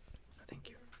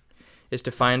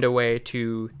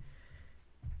to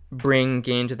bring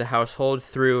gain to the household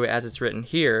through, as it's written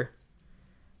here,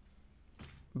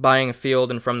 buying a field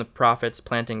and from the profits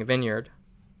planting a vineyard.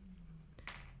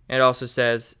 It also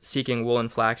says seeking wool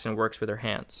and flax and works with her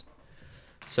hands.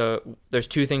 So there's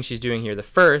two things she's doing here. The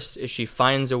first is she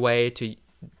finds a way to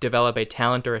develop a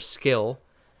talent or a skill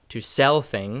to sell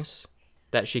things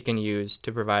that she can use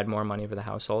to provide more money for the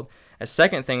household. A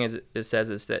second thing is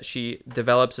that she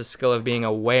develops a skill of being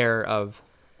aware of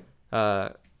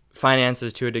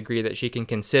finances to a degree that she can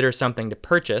consider something to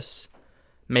purchase,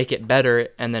 make it better,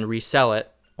 and then resell it.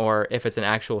 Or if it's an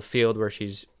actual field where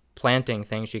she's planting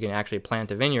things, she can actually plant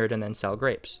a vineyard and then sell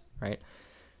grapes, right?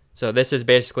 So this is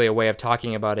basically a way of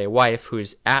talking about a wife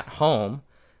who's at home,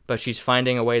 but she's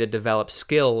finding a way to develop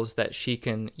skills that she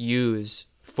can use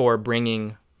for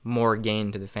bringing more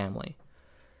gain to the family.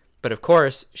 But of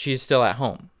course, she's still at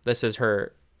home. This is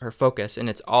her focus, and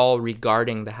it's all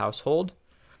regarding the household.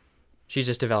 She's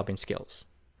just developing skills,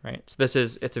 right? So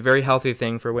it's a very healthy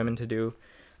thing for women to do.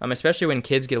 Especially when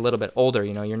kids get a little bit older,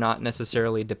 you're not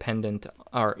necessarily dependent,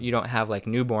 or you don't have like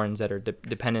newborns that are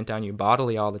dependent on you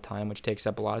bodily all the time, which takes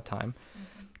up a lot of time.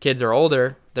 Mm-hmm. Kids are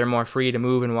older, they're more free to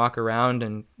move and walk around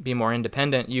and be more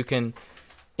independent. You can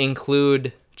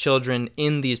include children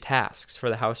in these tasks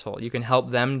for the household. You can help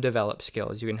them develop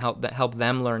skills. You can help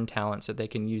them learn talents that they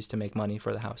can use to make money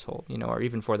for the household, or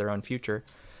even for their own future.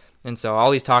 And so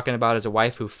all he's talking about is a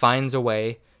wife who finds a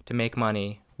way to make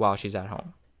money while she's at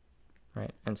home.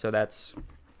 Right, and so that's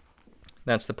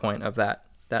the point of that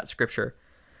scripture.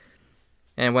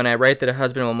 And when I write that a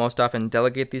husband will most often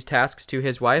delegate these tasks to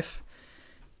his wife,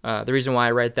 the reason why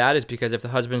I write that is because if the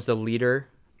husband's the leader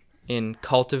in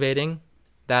cultivating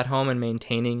that home and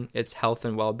maintaining its health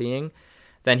and well-being,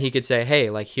 then he could say, hey,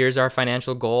 like, here's our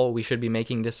financial goal. We should be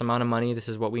making this amount of money. This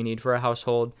is what we need for a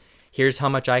household. Here's how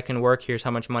much I can work. Here's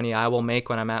how much money I will make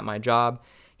when I'm at my job.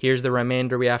 Here's the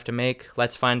remainder we have to make.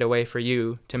 Let's find a way for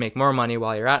you to make more money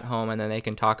while you're at home, and then they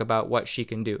can talk about what she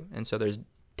can do. And so there's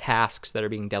tasks that are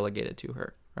being delegated to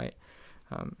her, right?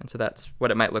 And so that's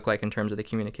what it might look like in terms of the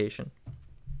communication.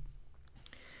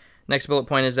 Next bullet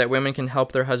point is that women can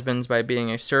help their husbands by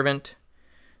being a servant,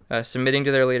 submitting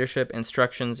to their leadership,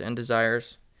 instructions, and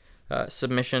desires.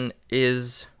 Submission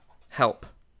is help.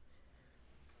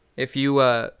 If you,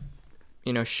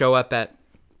 show up at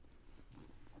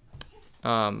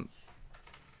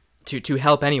to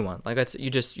help anyone, like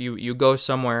you go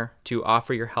somewhere to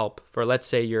offer your help for, let's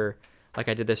say you're, like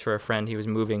I did this for a friend, he was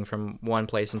moving from one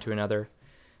place into another,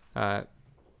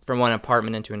 from one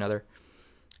apartment into another.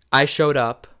 I showed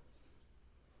up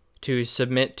to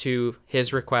submit to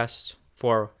his request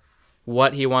for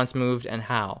what he wants moved and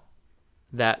how.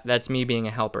 That's me being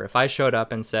a helper. If I showed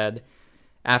up and said,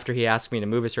 after he asked me to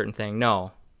move a certain thing,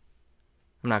 no,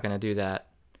 I'm not going to do that,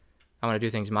 I want to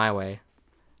do things my way,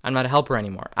 I'm not a helper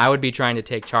anymore. I would be trying to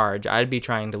take charge. I'd be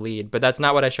trying to lead. But that's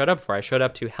not what I showed up for. I showed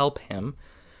up to help him,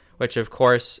 which of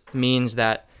course means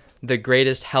that the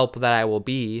greatest help that I will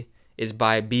be is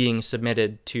by being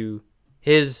submitted to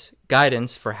his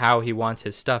guidance for how he wants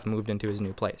his stuff moved into his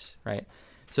new place, right?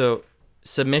 So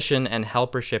submission and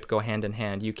helpership go hand in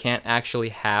hand. You can't actually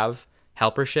have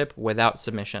helpership without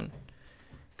submission,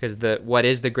 because what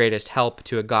is the greatest help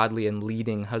to a godly and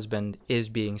leading husband is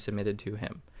being submitted to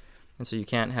him. And so you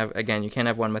can't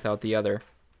have one without the other.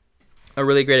 A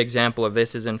really great example of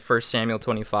this is in 1 Samuel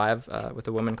 25 with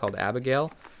a woman called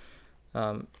Abigail.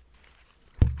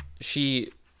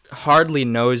 She hardly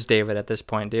knows David at this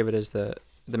point. David is the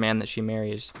man that she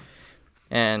marries.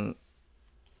 And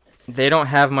they don't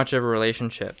have much of a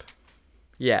relationship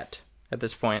yet at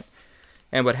this point.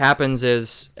 And what happens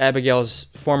is Abigail's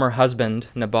former husband,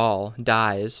 Nabal,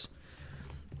 dies.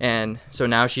 And so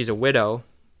now she's a widow.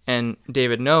 And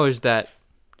David knows that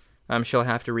she'll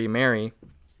have to remarry.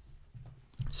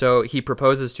 So he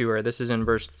proposes to her. This is in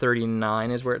verse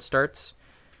 39 is where it starts.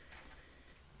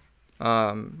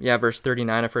 Verse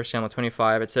 39 of 1 Samuel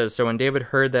 25. It says, "So when David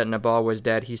heard that Nabal was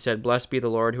dead, he said, 'Blessed be the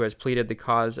Lord who has pleaded the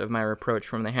cause of my reproach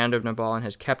from the hand of Nabal and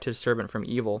has kept his servant from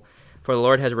evil. For the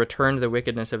Lord has returned the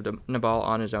wickedness of Nabal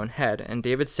on his own head.' And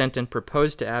David sent and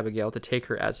proposed to Abigail to take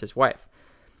her as his wife."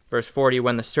 Verse 40,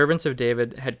 "When the servants of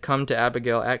David had come to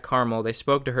Abigail at Carmel, they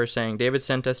spoke to her, saying, 'David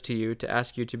sent us to you to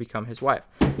ask you to become his wife.'"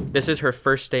 This is her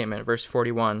first statement, verse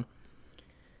 41.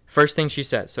 First thing she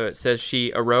says, so it says,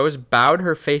 "She arose, bowed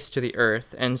her face to the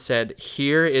earth, and said,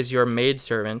 'Here is your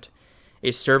maidservant,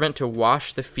 a servant to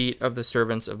wash the feet of the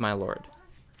servants of my Lord.'"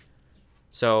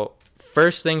 So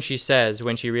first thing she says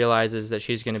when she realizes that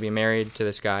she's going to be married to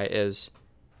this guy is,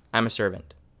 "I'm a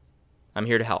servant. I'm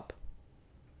here to help."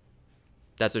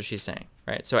 That's what she's saying,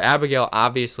 right? So Abigail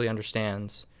obviously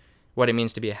understands what it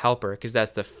means to be a helper, because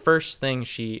that's the first thing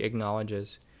she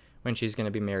acknowledges when she's going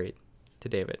to be married to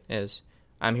David is,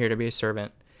 "I'm here to be a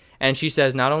servant." And she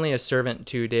says not only a servant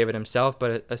to David himself,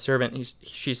 but a servant,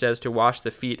 she says, to wash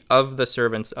the feet of the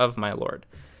servants of my Lord.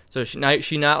 So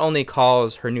she not only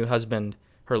calls her new husband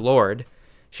her Lord,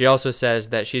 she also says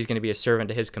that she's going to be a servant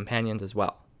to his companions as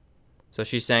well. So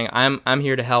she's saying, I'm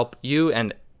here to help you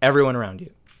and everyone around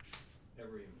you.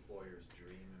 Every employer's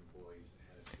dream employee's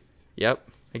attitude. Yep,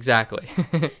 exactly.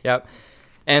 Yep.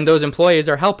 And those employees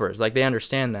are helpers, like they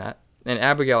understand that. And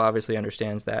Abigail obviously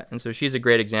understands that. And so she's a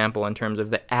great example in terms of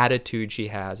the attitude she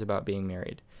has about being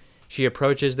married. She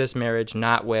approaches this marriage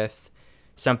not with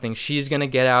something she's going to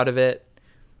get out of it,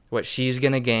 what she's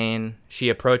going to gain. She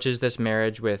approaches this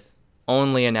marriage with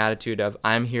only an attitude of,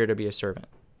 "I'm here to be a servant."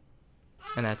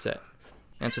 And that's it.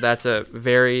 And so that's a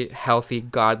very healthy,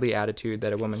 godly attitude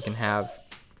that a woman can have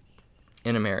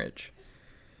in a marriage.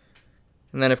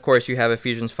 And then, of course, you have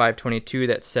Ephesians 5:22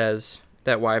 that says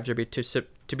that wives are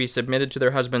to be submitted to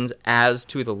their husbands as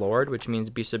to the Lord, which means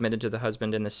be submitted to the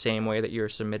husband in the same way that you are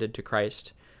submitted to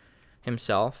Christ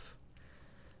himself.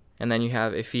 And then you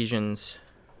have Ephesians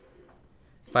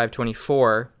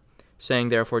 5:24 saying,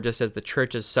 "Therefore, just as the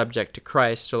church is subject to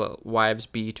Christ, so let wives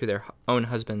be to their own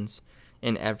husbands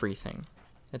in everything."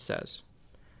 It says,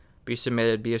 be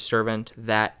submitted, be a servant.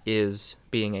 That is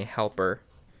being a helper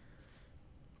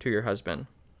to your husband.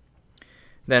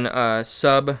 Then a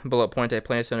sub-bullet point I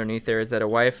placed underneath there is that a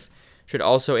wife should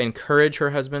also encourage her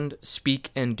husband, speak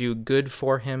and do good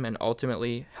for him, and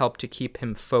ultimately help to keep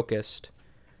him focused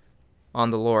on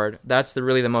the Lord. That's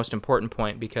really the most important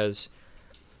point, because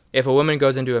if a woman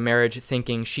goes into a marriage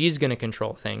thinking she's going to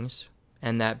control things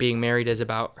and that being married is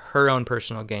about her own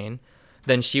personal gain,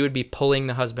 then she would be pulling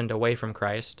the husband away from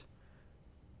Christ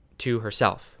to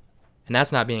herself. And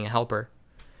that's not being a helper.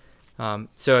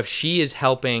 So if she is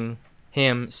helping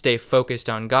him stay focused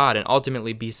on God and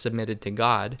ultimately be submitted to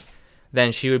God,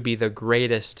 then she would be the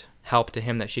greatest help to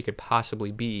him that she could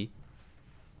possibly be.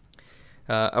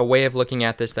 A way of looking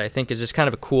at this that I think is just kind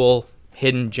of a cool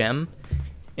hidden gem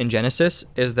in Genesis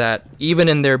is that even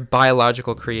in their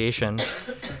biological creation,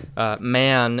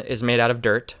 man is made out of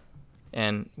dirt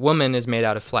and woman is made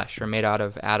out of flesh, or made out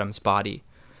of Adam's body.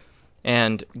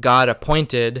 And God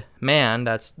appointed man,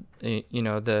 that's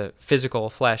the physical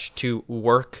flesh, to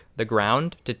work the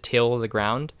ground, to till the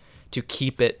ground, to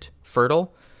keep it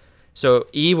fertile. So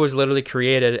Eve was literally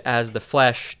created as the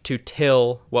flesh to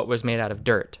till what was made out of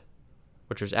dirt,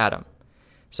 which was Adam.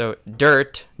 So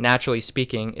dirt, naturally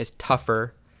speaking, is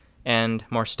tougher and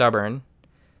more stubborn,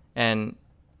 and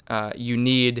you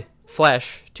need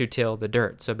flesh to till the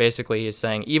dirt. So basically he's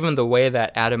saying even the way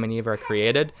that Adam and Eve are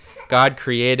created, God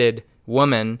created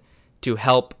woman to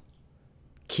help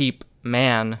keep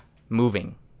man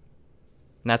moving.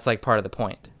 And that's like part of the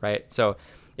point, right? So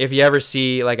if you ever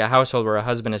see like a household where a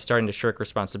husband is starting to shirk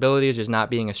responsibilities, is not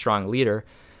being a strong leader,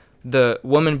 the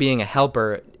woman being a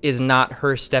helper is not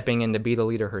her stepping in to be the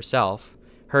leader herself.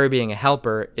 Her being a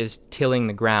helper is tilling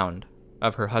the ground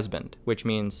of her husband, which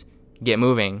means get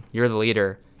moving. You're the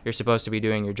leader. You're supposed to be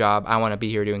doing your job. I want to be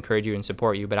here to encourage you and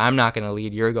support you, but I'm not going to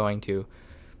lead. You're going to.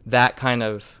 That kind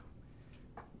of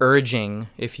urging,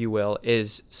 if you will,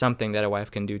 is something that a wife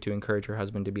can do to encourage her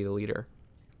husband to be the leader.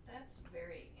 That's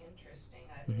very interesting.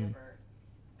 I've Mhm. never,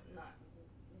 not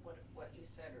what you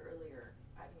said earlier,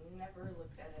 I've never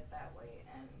looked at it that way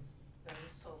and been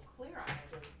so clear on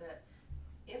it, is that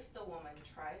if the woman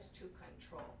tries to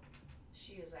control,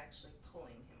 she is actually pulling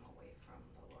him away from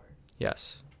the Lord.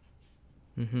 Yes.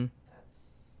 Mm-hmm. That's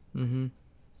Mm-hmm.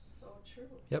 so true.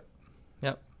 Yep.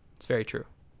 It's very true.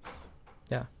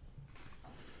 Yeah.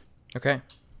 Okay.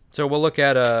 So we'll look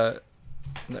at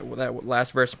that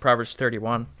last verse of Proverbs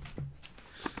 31.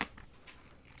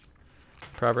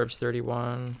 Proverbs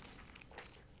 31.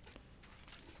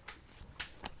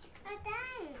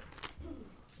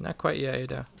 Not quite yet,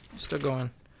 Ada. Still going.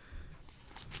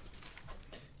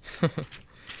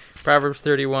 Proverbs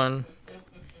 31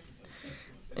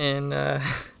 in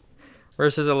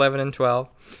verses 11 and 12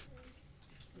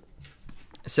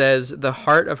 says, "The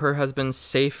heart of her husband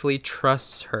safely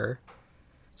trusts her,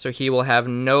 so he will have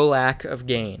no lack of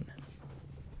gain.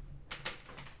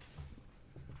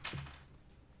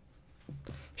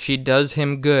 She does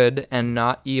him good and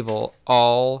not evil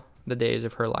all the days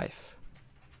of her life."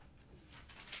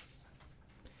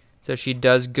 So she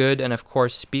does good and, of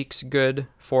course, speaks good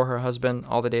for her husband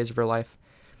all the days of her life.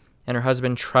 And her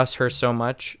husband trusts her so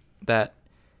much that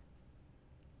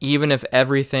even if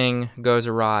everything goes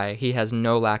awry, he has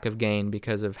no lack of gain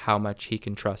because of how much he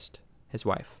can trust his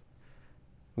wife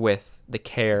with the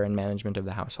care and management of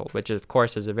the household, which, of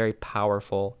course, is a very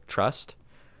powerful trust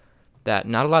that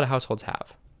not a lot of households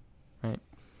have, right?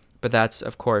 But that's,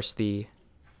 of course, the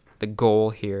goal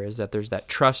here, is that there's that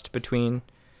trust between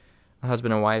a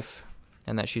husband and wife,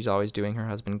 and that she's always doing her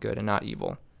husband good and not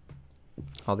evil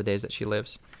all the days that she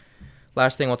lives.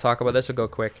 Last thing we'll talk about, this will go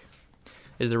quick,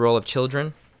 is the role of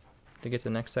children, to get to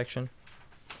the next section.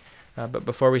 But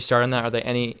before we start on that, are there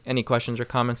any questions or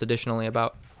comments additionally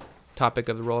about topic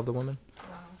of the role of the woman?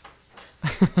 Wow.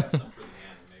 Have some for the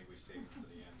end. Maybe we save it for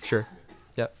the end. Sure.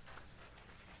 Yep.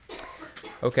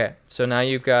 Okay, so now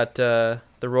you've got the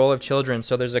role of children.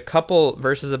 So there's a couple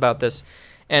verses about this.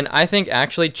 And I think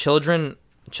actually children,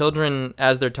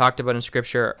 as they're talked about in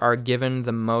Scripture, are given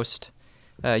the most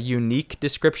unique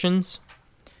descriptions.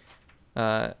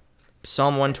 Psalm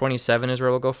 127 is where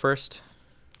we'll go first.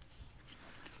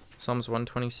 Psalms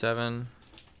 127.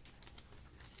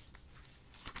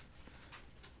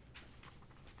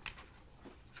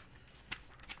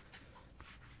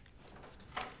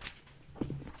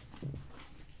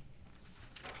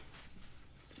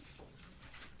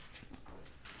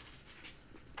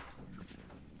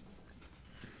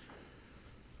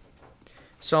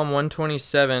 Psalm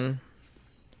 127,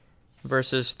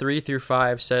 verses 3 through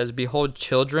 5 says, "Behold,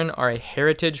 children are a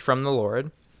heritage from the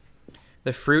Lord.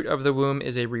 The fruit of the womb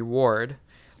is a reward.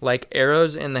 Like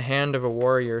arrows in the hand of a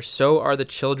warrior, so are the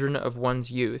children of one's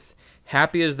youth.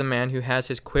 Happy is the man who has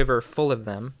his quiver full of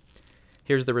them."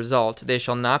 Here's the result: "They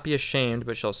shall not be ashamed,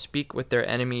 but shall speak with their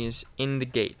enemies in the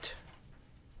gate."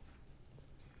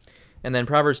 And then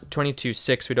Proverbs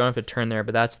 22:6, we don't have to turn there,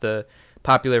 but that's the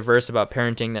popular verse about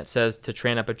parenting that says to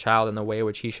train up a child in the way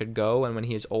which he should go, and when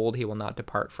he is old, he will not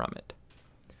depart from it.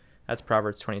 That's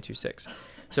Proverbs 22:6.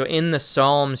 So in the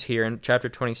Psalms here, in chapter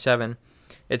 27,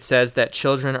 it says that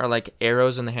children are like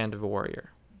arrows in the hand of a warrior.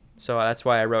 So that's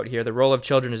why I wrote here, the role of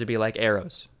children is to be like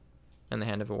arrows in the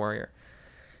hand of a warrior.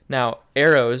 Now,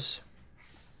 arrows,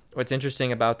 what's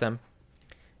interesting about them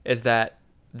is that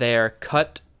they are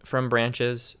cut from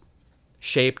branches,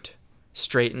 shaped,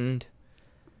 straightened,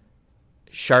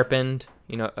 sharpened,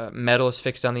 metal is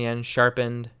fixed on the end,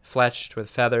 sharpened, fletched with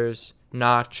feathers,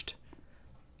 notched,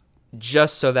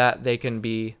 just so that they can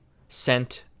be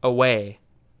sent away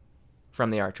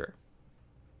from the archer,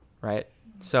 right?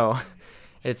 So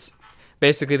it's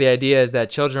basically, the idea is that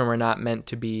children were not meant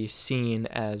to be seen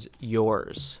as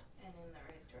yours. And in the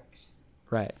right direction.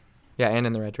 Right. Yeah, and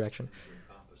in the right direction.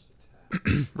 To accomplish the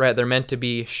task. Right, they're meant to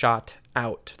be shot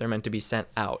out. They're meant to be sent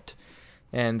out.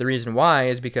 And the reason why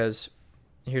is because,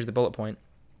 here's the bullet point,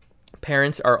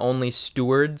 parents are only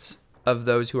stewards of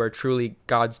those who are truly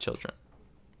God's children.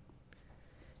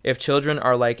 If children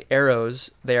are like arrows,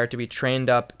 they are to be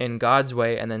trained up in God's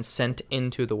way and then sent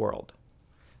into the world.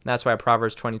 And that's why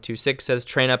Proverbs 22:6 says,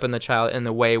 "Train up in the child in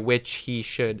the way which he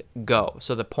should go."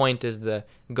 So the point is the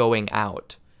going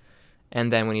out.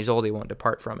 And then when he's old, he won't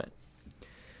depart from it.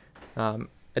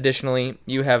 Additionally,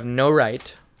 you have no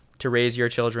right to raise your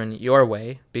children your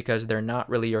way because they're not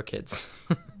really your kids.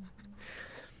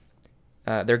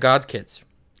 They're God's kids.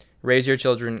 Raise your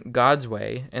children God's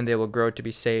way, and they will grow to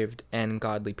be saved and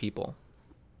godly people.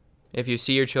 If you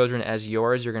see your children as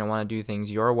yours, you're going to want to do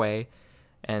things your way,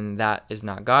 and that is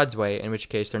not God's way, in which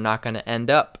case they're not going to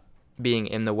end up being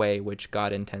in the way which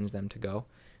God intends them to go.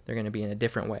 They're going to be in a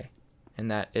different way. And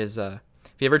that is, if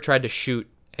you ever tried to shoot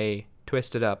a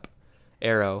twisted up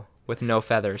arrow with no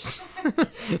feathers.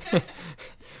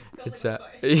 It's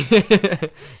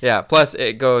Doesn't yeah. Plus,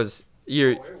 it goes.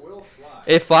 You're. Oh, it will fly.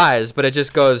 It flies, but it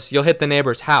just goes. You'll hit the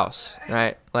neighbor's house,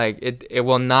 right? Like it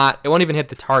will not. It won't even hit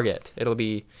the target. It'll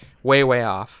be way, way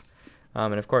off.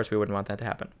 And of course, we wouldn't want that to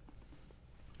happen.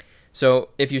 So,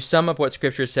 if you sum up what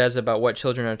Scripture says about what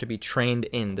children are to be trained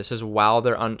in, this is while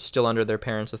they're still under their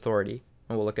parents' authority.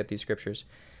 And we'll look at these scriptures.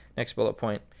 Next bullet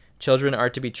point: children are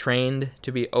to be trained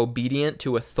to be obedient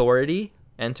to authority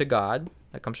and to God.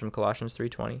 That comes from Colossians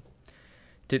 3:20.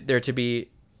 They're to be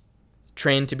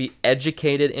trained to be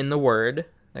educated in the Word.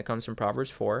 That comes from Proverbs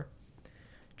 4.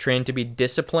 Trained to be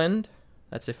disciplined.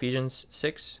 That's Ephesians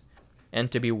 6. And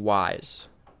to be wise.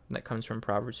 That comes from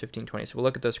Proverbs 15:20. So we'll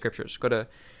look at those scriptures. Go to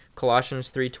Colossians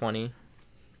 3:20.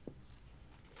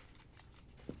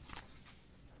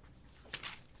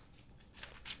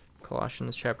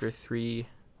 Colossians chapter 3,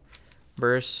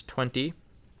 verse 20.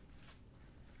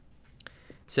 It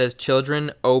says,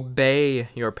 "Children, obey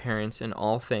your parents in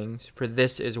all things, for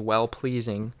this is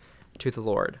well-pleasing to the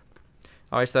Lord."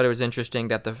 I always thought it was interesting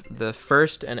that the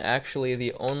first and actually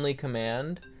the only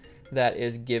command that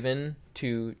is given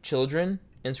to children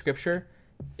in Scripture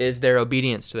is their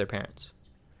obedience to their parents.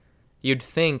 You'd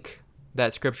think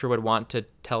that Scripture would want to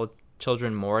tell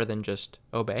children more than just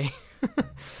obey.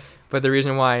 But the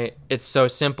reason why it's so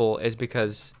simple is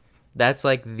because that's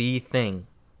like the thing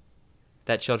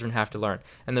that children have to learn.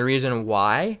 And the reason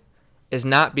why is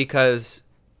not because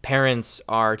parents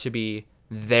are to be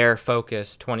their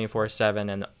focus 24/7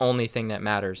 and the only thing that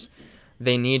matters.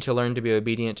 They need to learn to be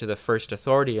obedient to the first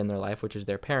authority in their life, which is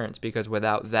their parents, because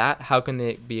without that, how can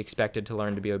they be expected to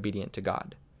learn to be obedient to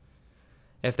God?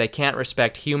 If they can't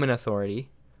respect human authority,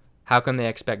 how can they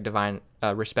expect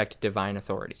respect divine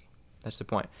authority? That's the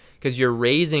point. Because you're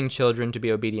raising children to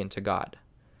be obedient to God.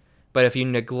 But if you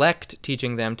neglect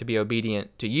teaching them to be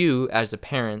obedient to you as a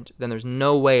parent, then there's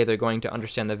no way they're going to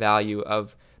understand the value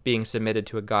of being submitted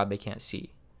to a God they can't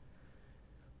see.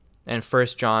 And 1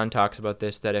 John talks about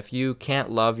this, that if you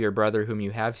can't love your brother whom you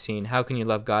have seen, how can you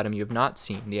love God whom you have not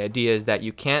seen? The idea is that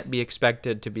you can't be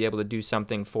expected to be able to do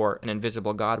something for an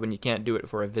invisible God when you can't do it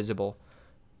for a visible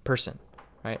person,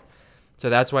 right? So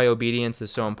that's why obedience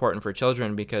is so important for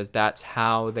children, because that's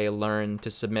how they learn to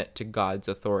submit to God's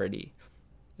authority,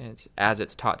 as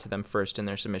it's taught to them first in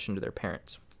their submission to their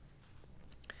parents.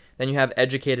 Then you have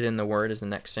educated in the Word is the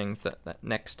next thing.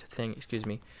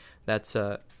 That's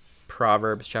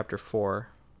Proverbs chapter 4.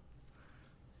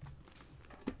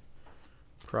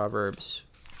 Proverbs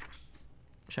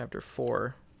chapter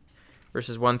 4,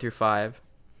 verses 1 through 5.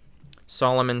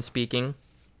 Solomon speaking.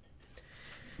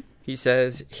 He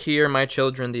says, "Hear, my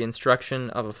children, the instruction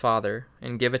of a father,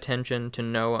 and give attention to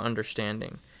know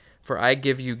understanding. For I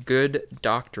give you good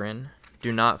doctrine,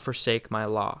 do not forsake my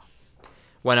law.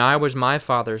 When I was my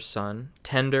father's son,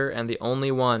 tender and the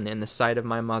only one in the sight of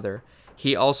my mother,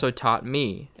 he also taught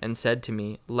me, and said to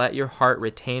me, let your heart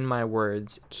retain my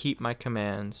words, keep my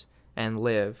commands, and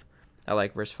live." I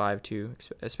like verse 5 too,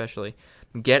 especially.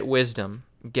 "Get wisdom,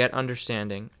 get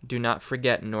understanding, do not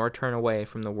forget nor turn away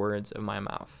from the words of my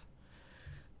mouth."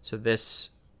 So this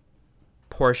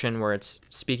portion where it's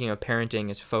speaking of parenting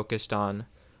is focused on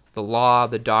the law,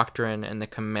 the doctrine, and the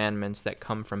commandments that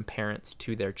come from parents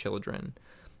to their children.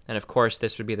 And of course,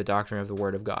 this would be the doctrine of the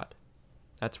Word of God.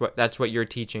 That's what you're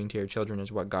teaching to your children,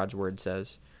 is what God's Word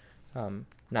says,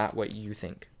 not what you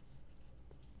think.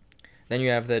 Then you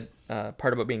have the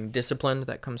part about being disciplined.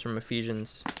 That comes from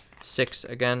Ephesians 6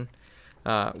 again,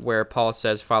 where Paul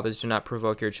says, "Fathers, do not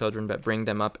provoke your children, but bring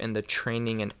them up in the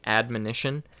training and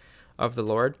admonition of the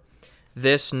Lord."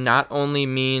 This not only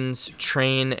means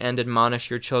train and admonish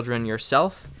your children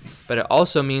yourself, but it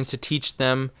also means to teach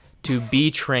them to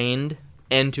be trained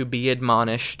and to be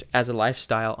admonished as a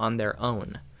lifestyle on their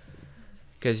own.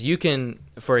 Because you can,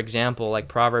 for example, like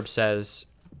Proverbs says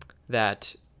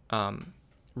that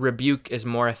rebuke is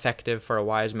more effective for a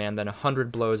wise man than 100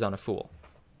 blows on a fool.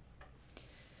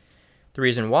 The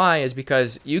reason why is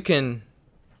because you can,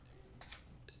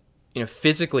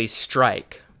 physically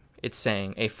strike, it's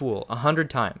saying, a fool 100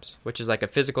 times, which is like a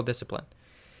physical discipline.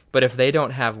 But if they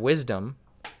don't have wisdom,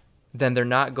 then they're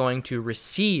not going to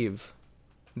receive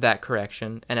that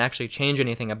correction and actually change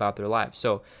anything about their lives.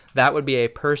 So that would be a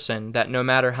person that no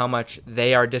matter how much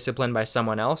they are disciplined by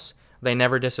someone else, they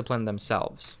never discipline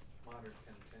themselves. Modern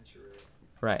penitentiary.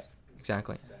 Right,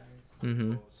 exactly.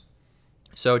 Mm-hmm.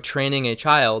 So training a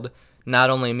child not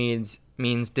only means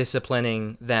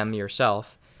disciplining them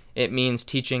yourself, it means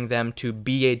teaching them to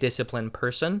be a disciplined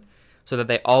person so that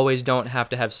they always don't have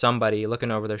to have somebody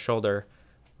looking over their shoulder,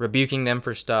 rebuking them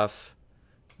for stuff,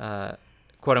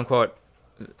 quote unquote,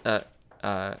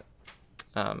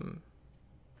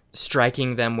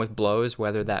 striking them with blows,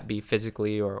 whether that be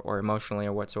physically or emotionally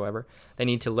or whatsoever. They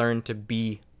need to learn to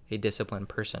be a disciplined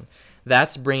person.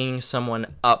 That's bringing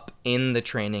someone up in the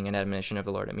training and admonition of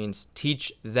the Lord. It means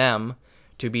teach them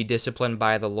to be disciplined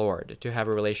by the Lord, to have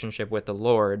a relationship with the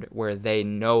Lord where they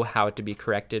know how to be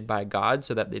corrected by God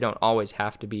so that they don't always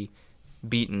have to be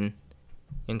beaten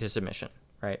into submission,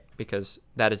 right? Because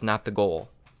that is not the goal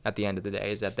at the end of the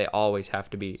day, is that they always have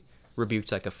to be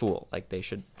rebuked like a fool. Like they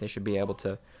should be able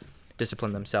to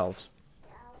discipline themselves.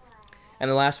 And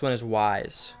the last one is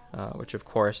wise, which of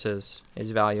course is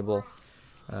valuable.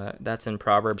 That's in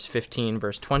Proverbs 15,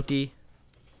 verse 20.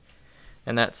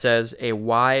 And that says, "A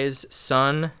wise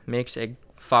son makes a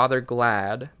father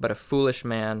glad, but a foolish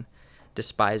man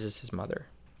despises his mother."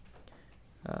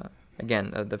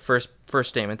 Again, the first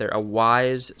statement there, a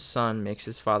wise son makes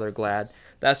his father glad.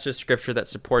 That's just scripture that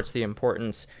supports the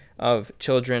importance of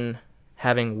children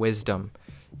having wisdom.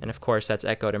 And of course, that's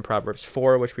echoed in Proverbs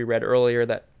 4, which we read earlier,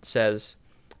 that says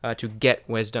to get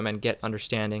wisdom and get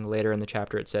understanding. Later in the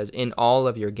chapter, it says, in all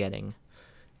of your getting,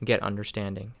 get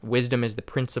understanding. Wisdom is the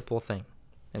principal thing,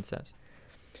 it says.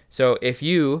 So if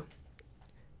you,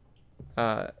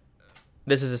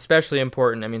 this is especially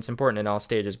important, I mean, it's important in all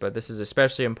stages, but this is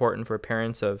especially important for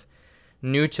parents of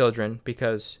new children,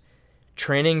 because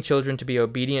training children to be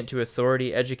obedient to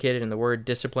authority, educated in the word,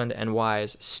 disciplined, and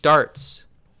wise starts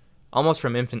almost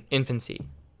from infancy.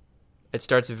 It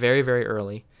starts very, very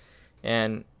early,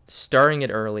 and starting it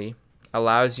early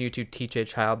allows you to teach a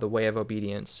child the way of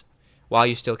obedience while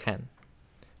you still can,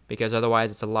 because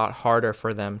otherwise it's a lot harder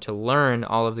for them to learn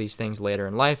all of these things later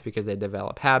in life, because they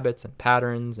develop habits and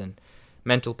patterns and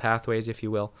mental pathways, if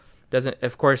you will.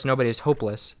 Of course, nobody is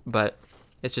hopeless, but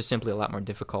it's just simply a lot more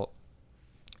difficult.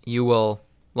 You will,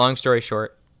 long story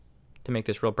short, to make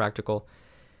this real practical,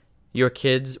 your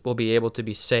kids will be able to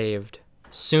be saved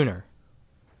sooner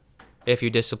if you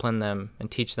discipline them and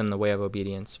teach them the way of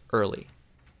obedience early.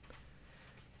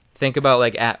 Think about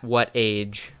like at what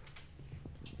age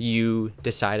you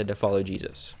decided to follow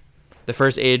Jesus. The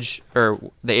first age,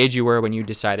 or the age you were when you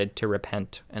decided to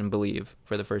repent and believe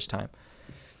for the first time.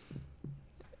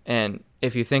 And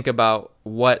if you think about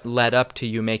what led up to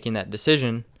you making that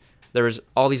decision, there was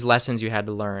all these lessons you had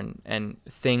to learn, and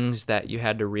things that you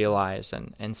had to realize,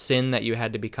 and sin that you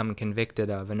had to become convicted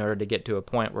of in order to get to a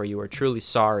point where you were truly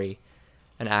sorry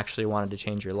and actually wanted to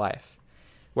change your life.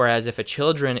 Whereas if a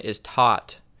children is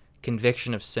taught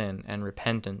conviction of sin and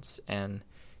repentance and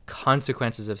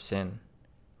consequences of sin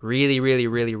really, really,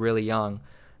 really, really young,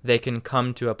 they can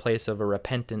come to a place of a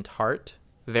repentant heart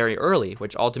very early,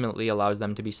 which ultimately allows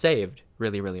them to be saved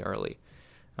really, really early.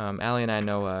 Allie and I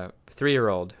know a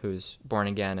 3-year-old who's born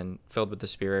again and filled with the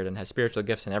Spirit and has spiritual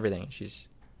gifts and everything. She's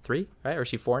 3, right? Or is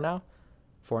she 4 now?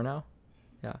 4 now?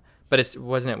 Yeah. But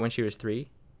wasn't it when she was 3?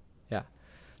 Yeah.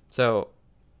 So,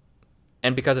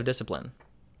 and because of discipline,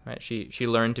 right? She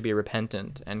learned to be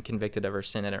repentant and convicted of her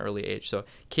sin at an early age. So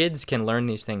kids can learn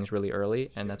these things really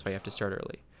early, and that's why you have to start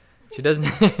early. She doesn't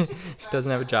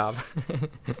have a job.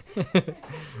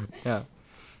 Yeah.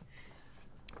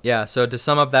 Yeah, so to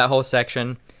sum up that whole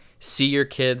section, see your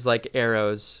kids like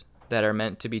arrows that are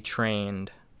meant to be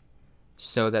trained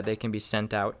so that they can be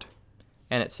sent out.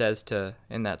 And it says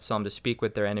in that psalm, to speak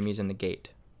with their enemies in the gate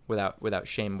without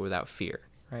shame, without fear,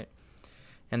 right?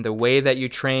 And the way that you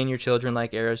train your children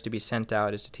like arrows to be sent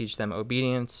out is to teach them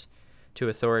obedience to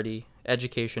authority,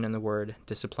 education in the word,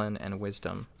 discipline, and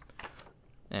wisdom.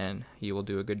 And you will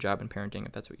do a good job in parenting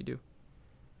if that's what you do.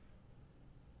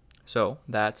 So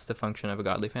that's the function of a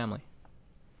godly family.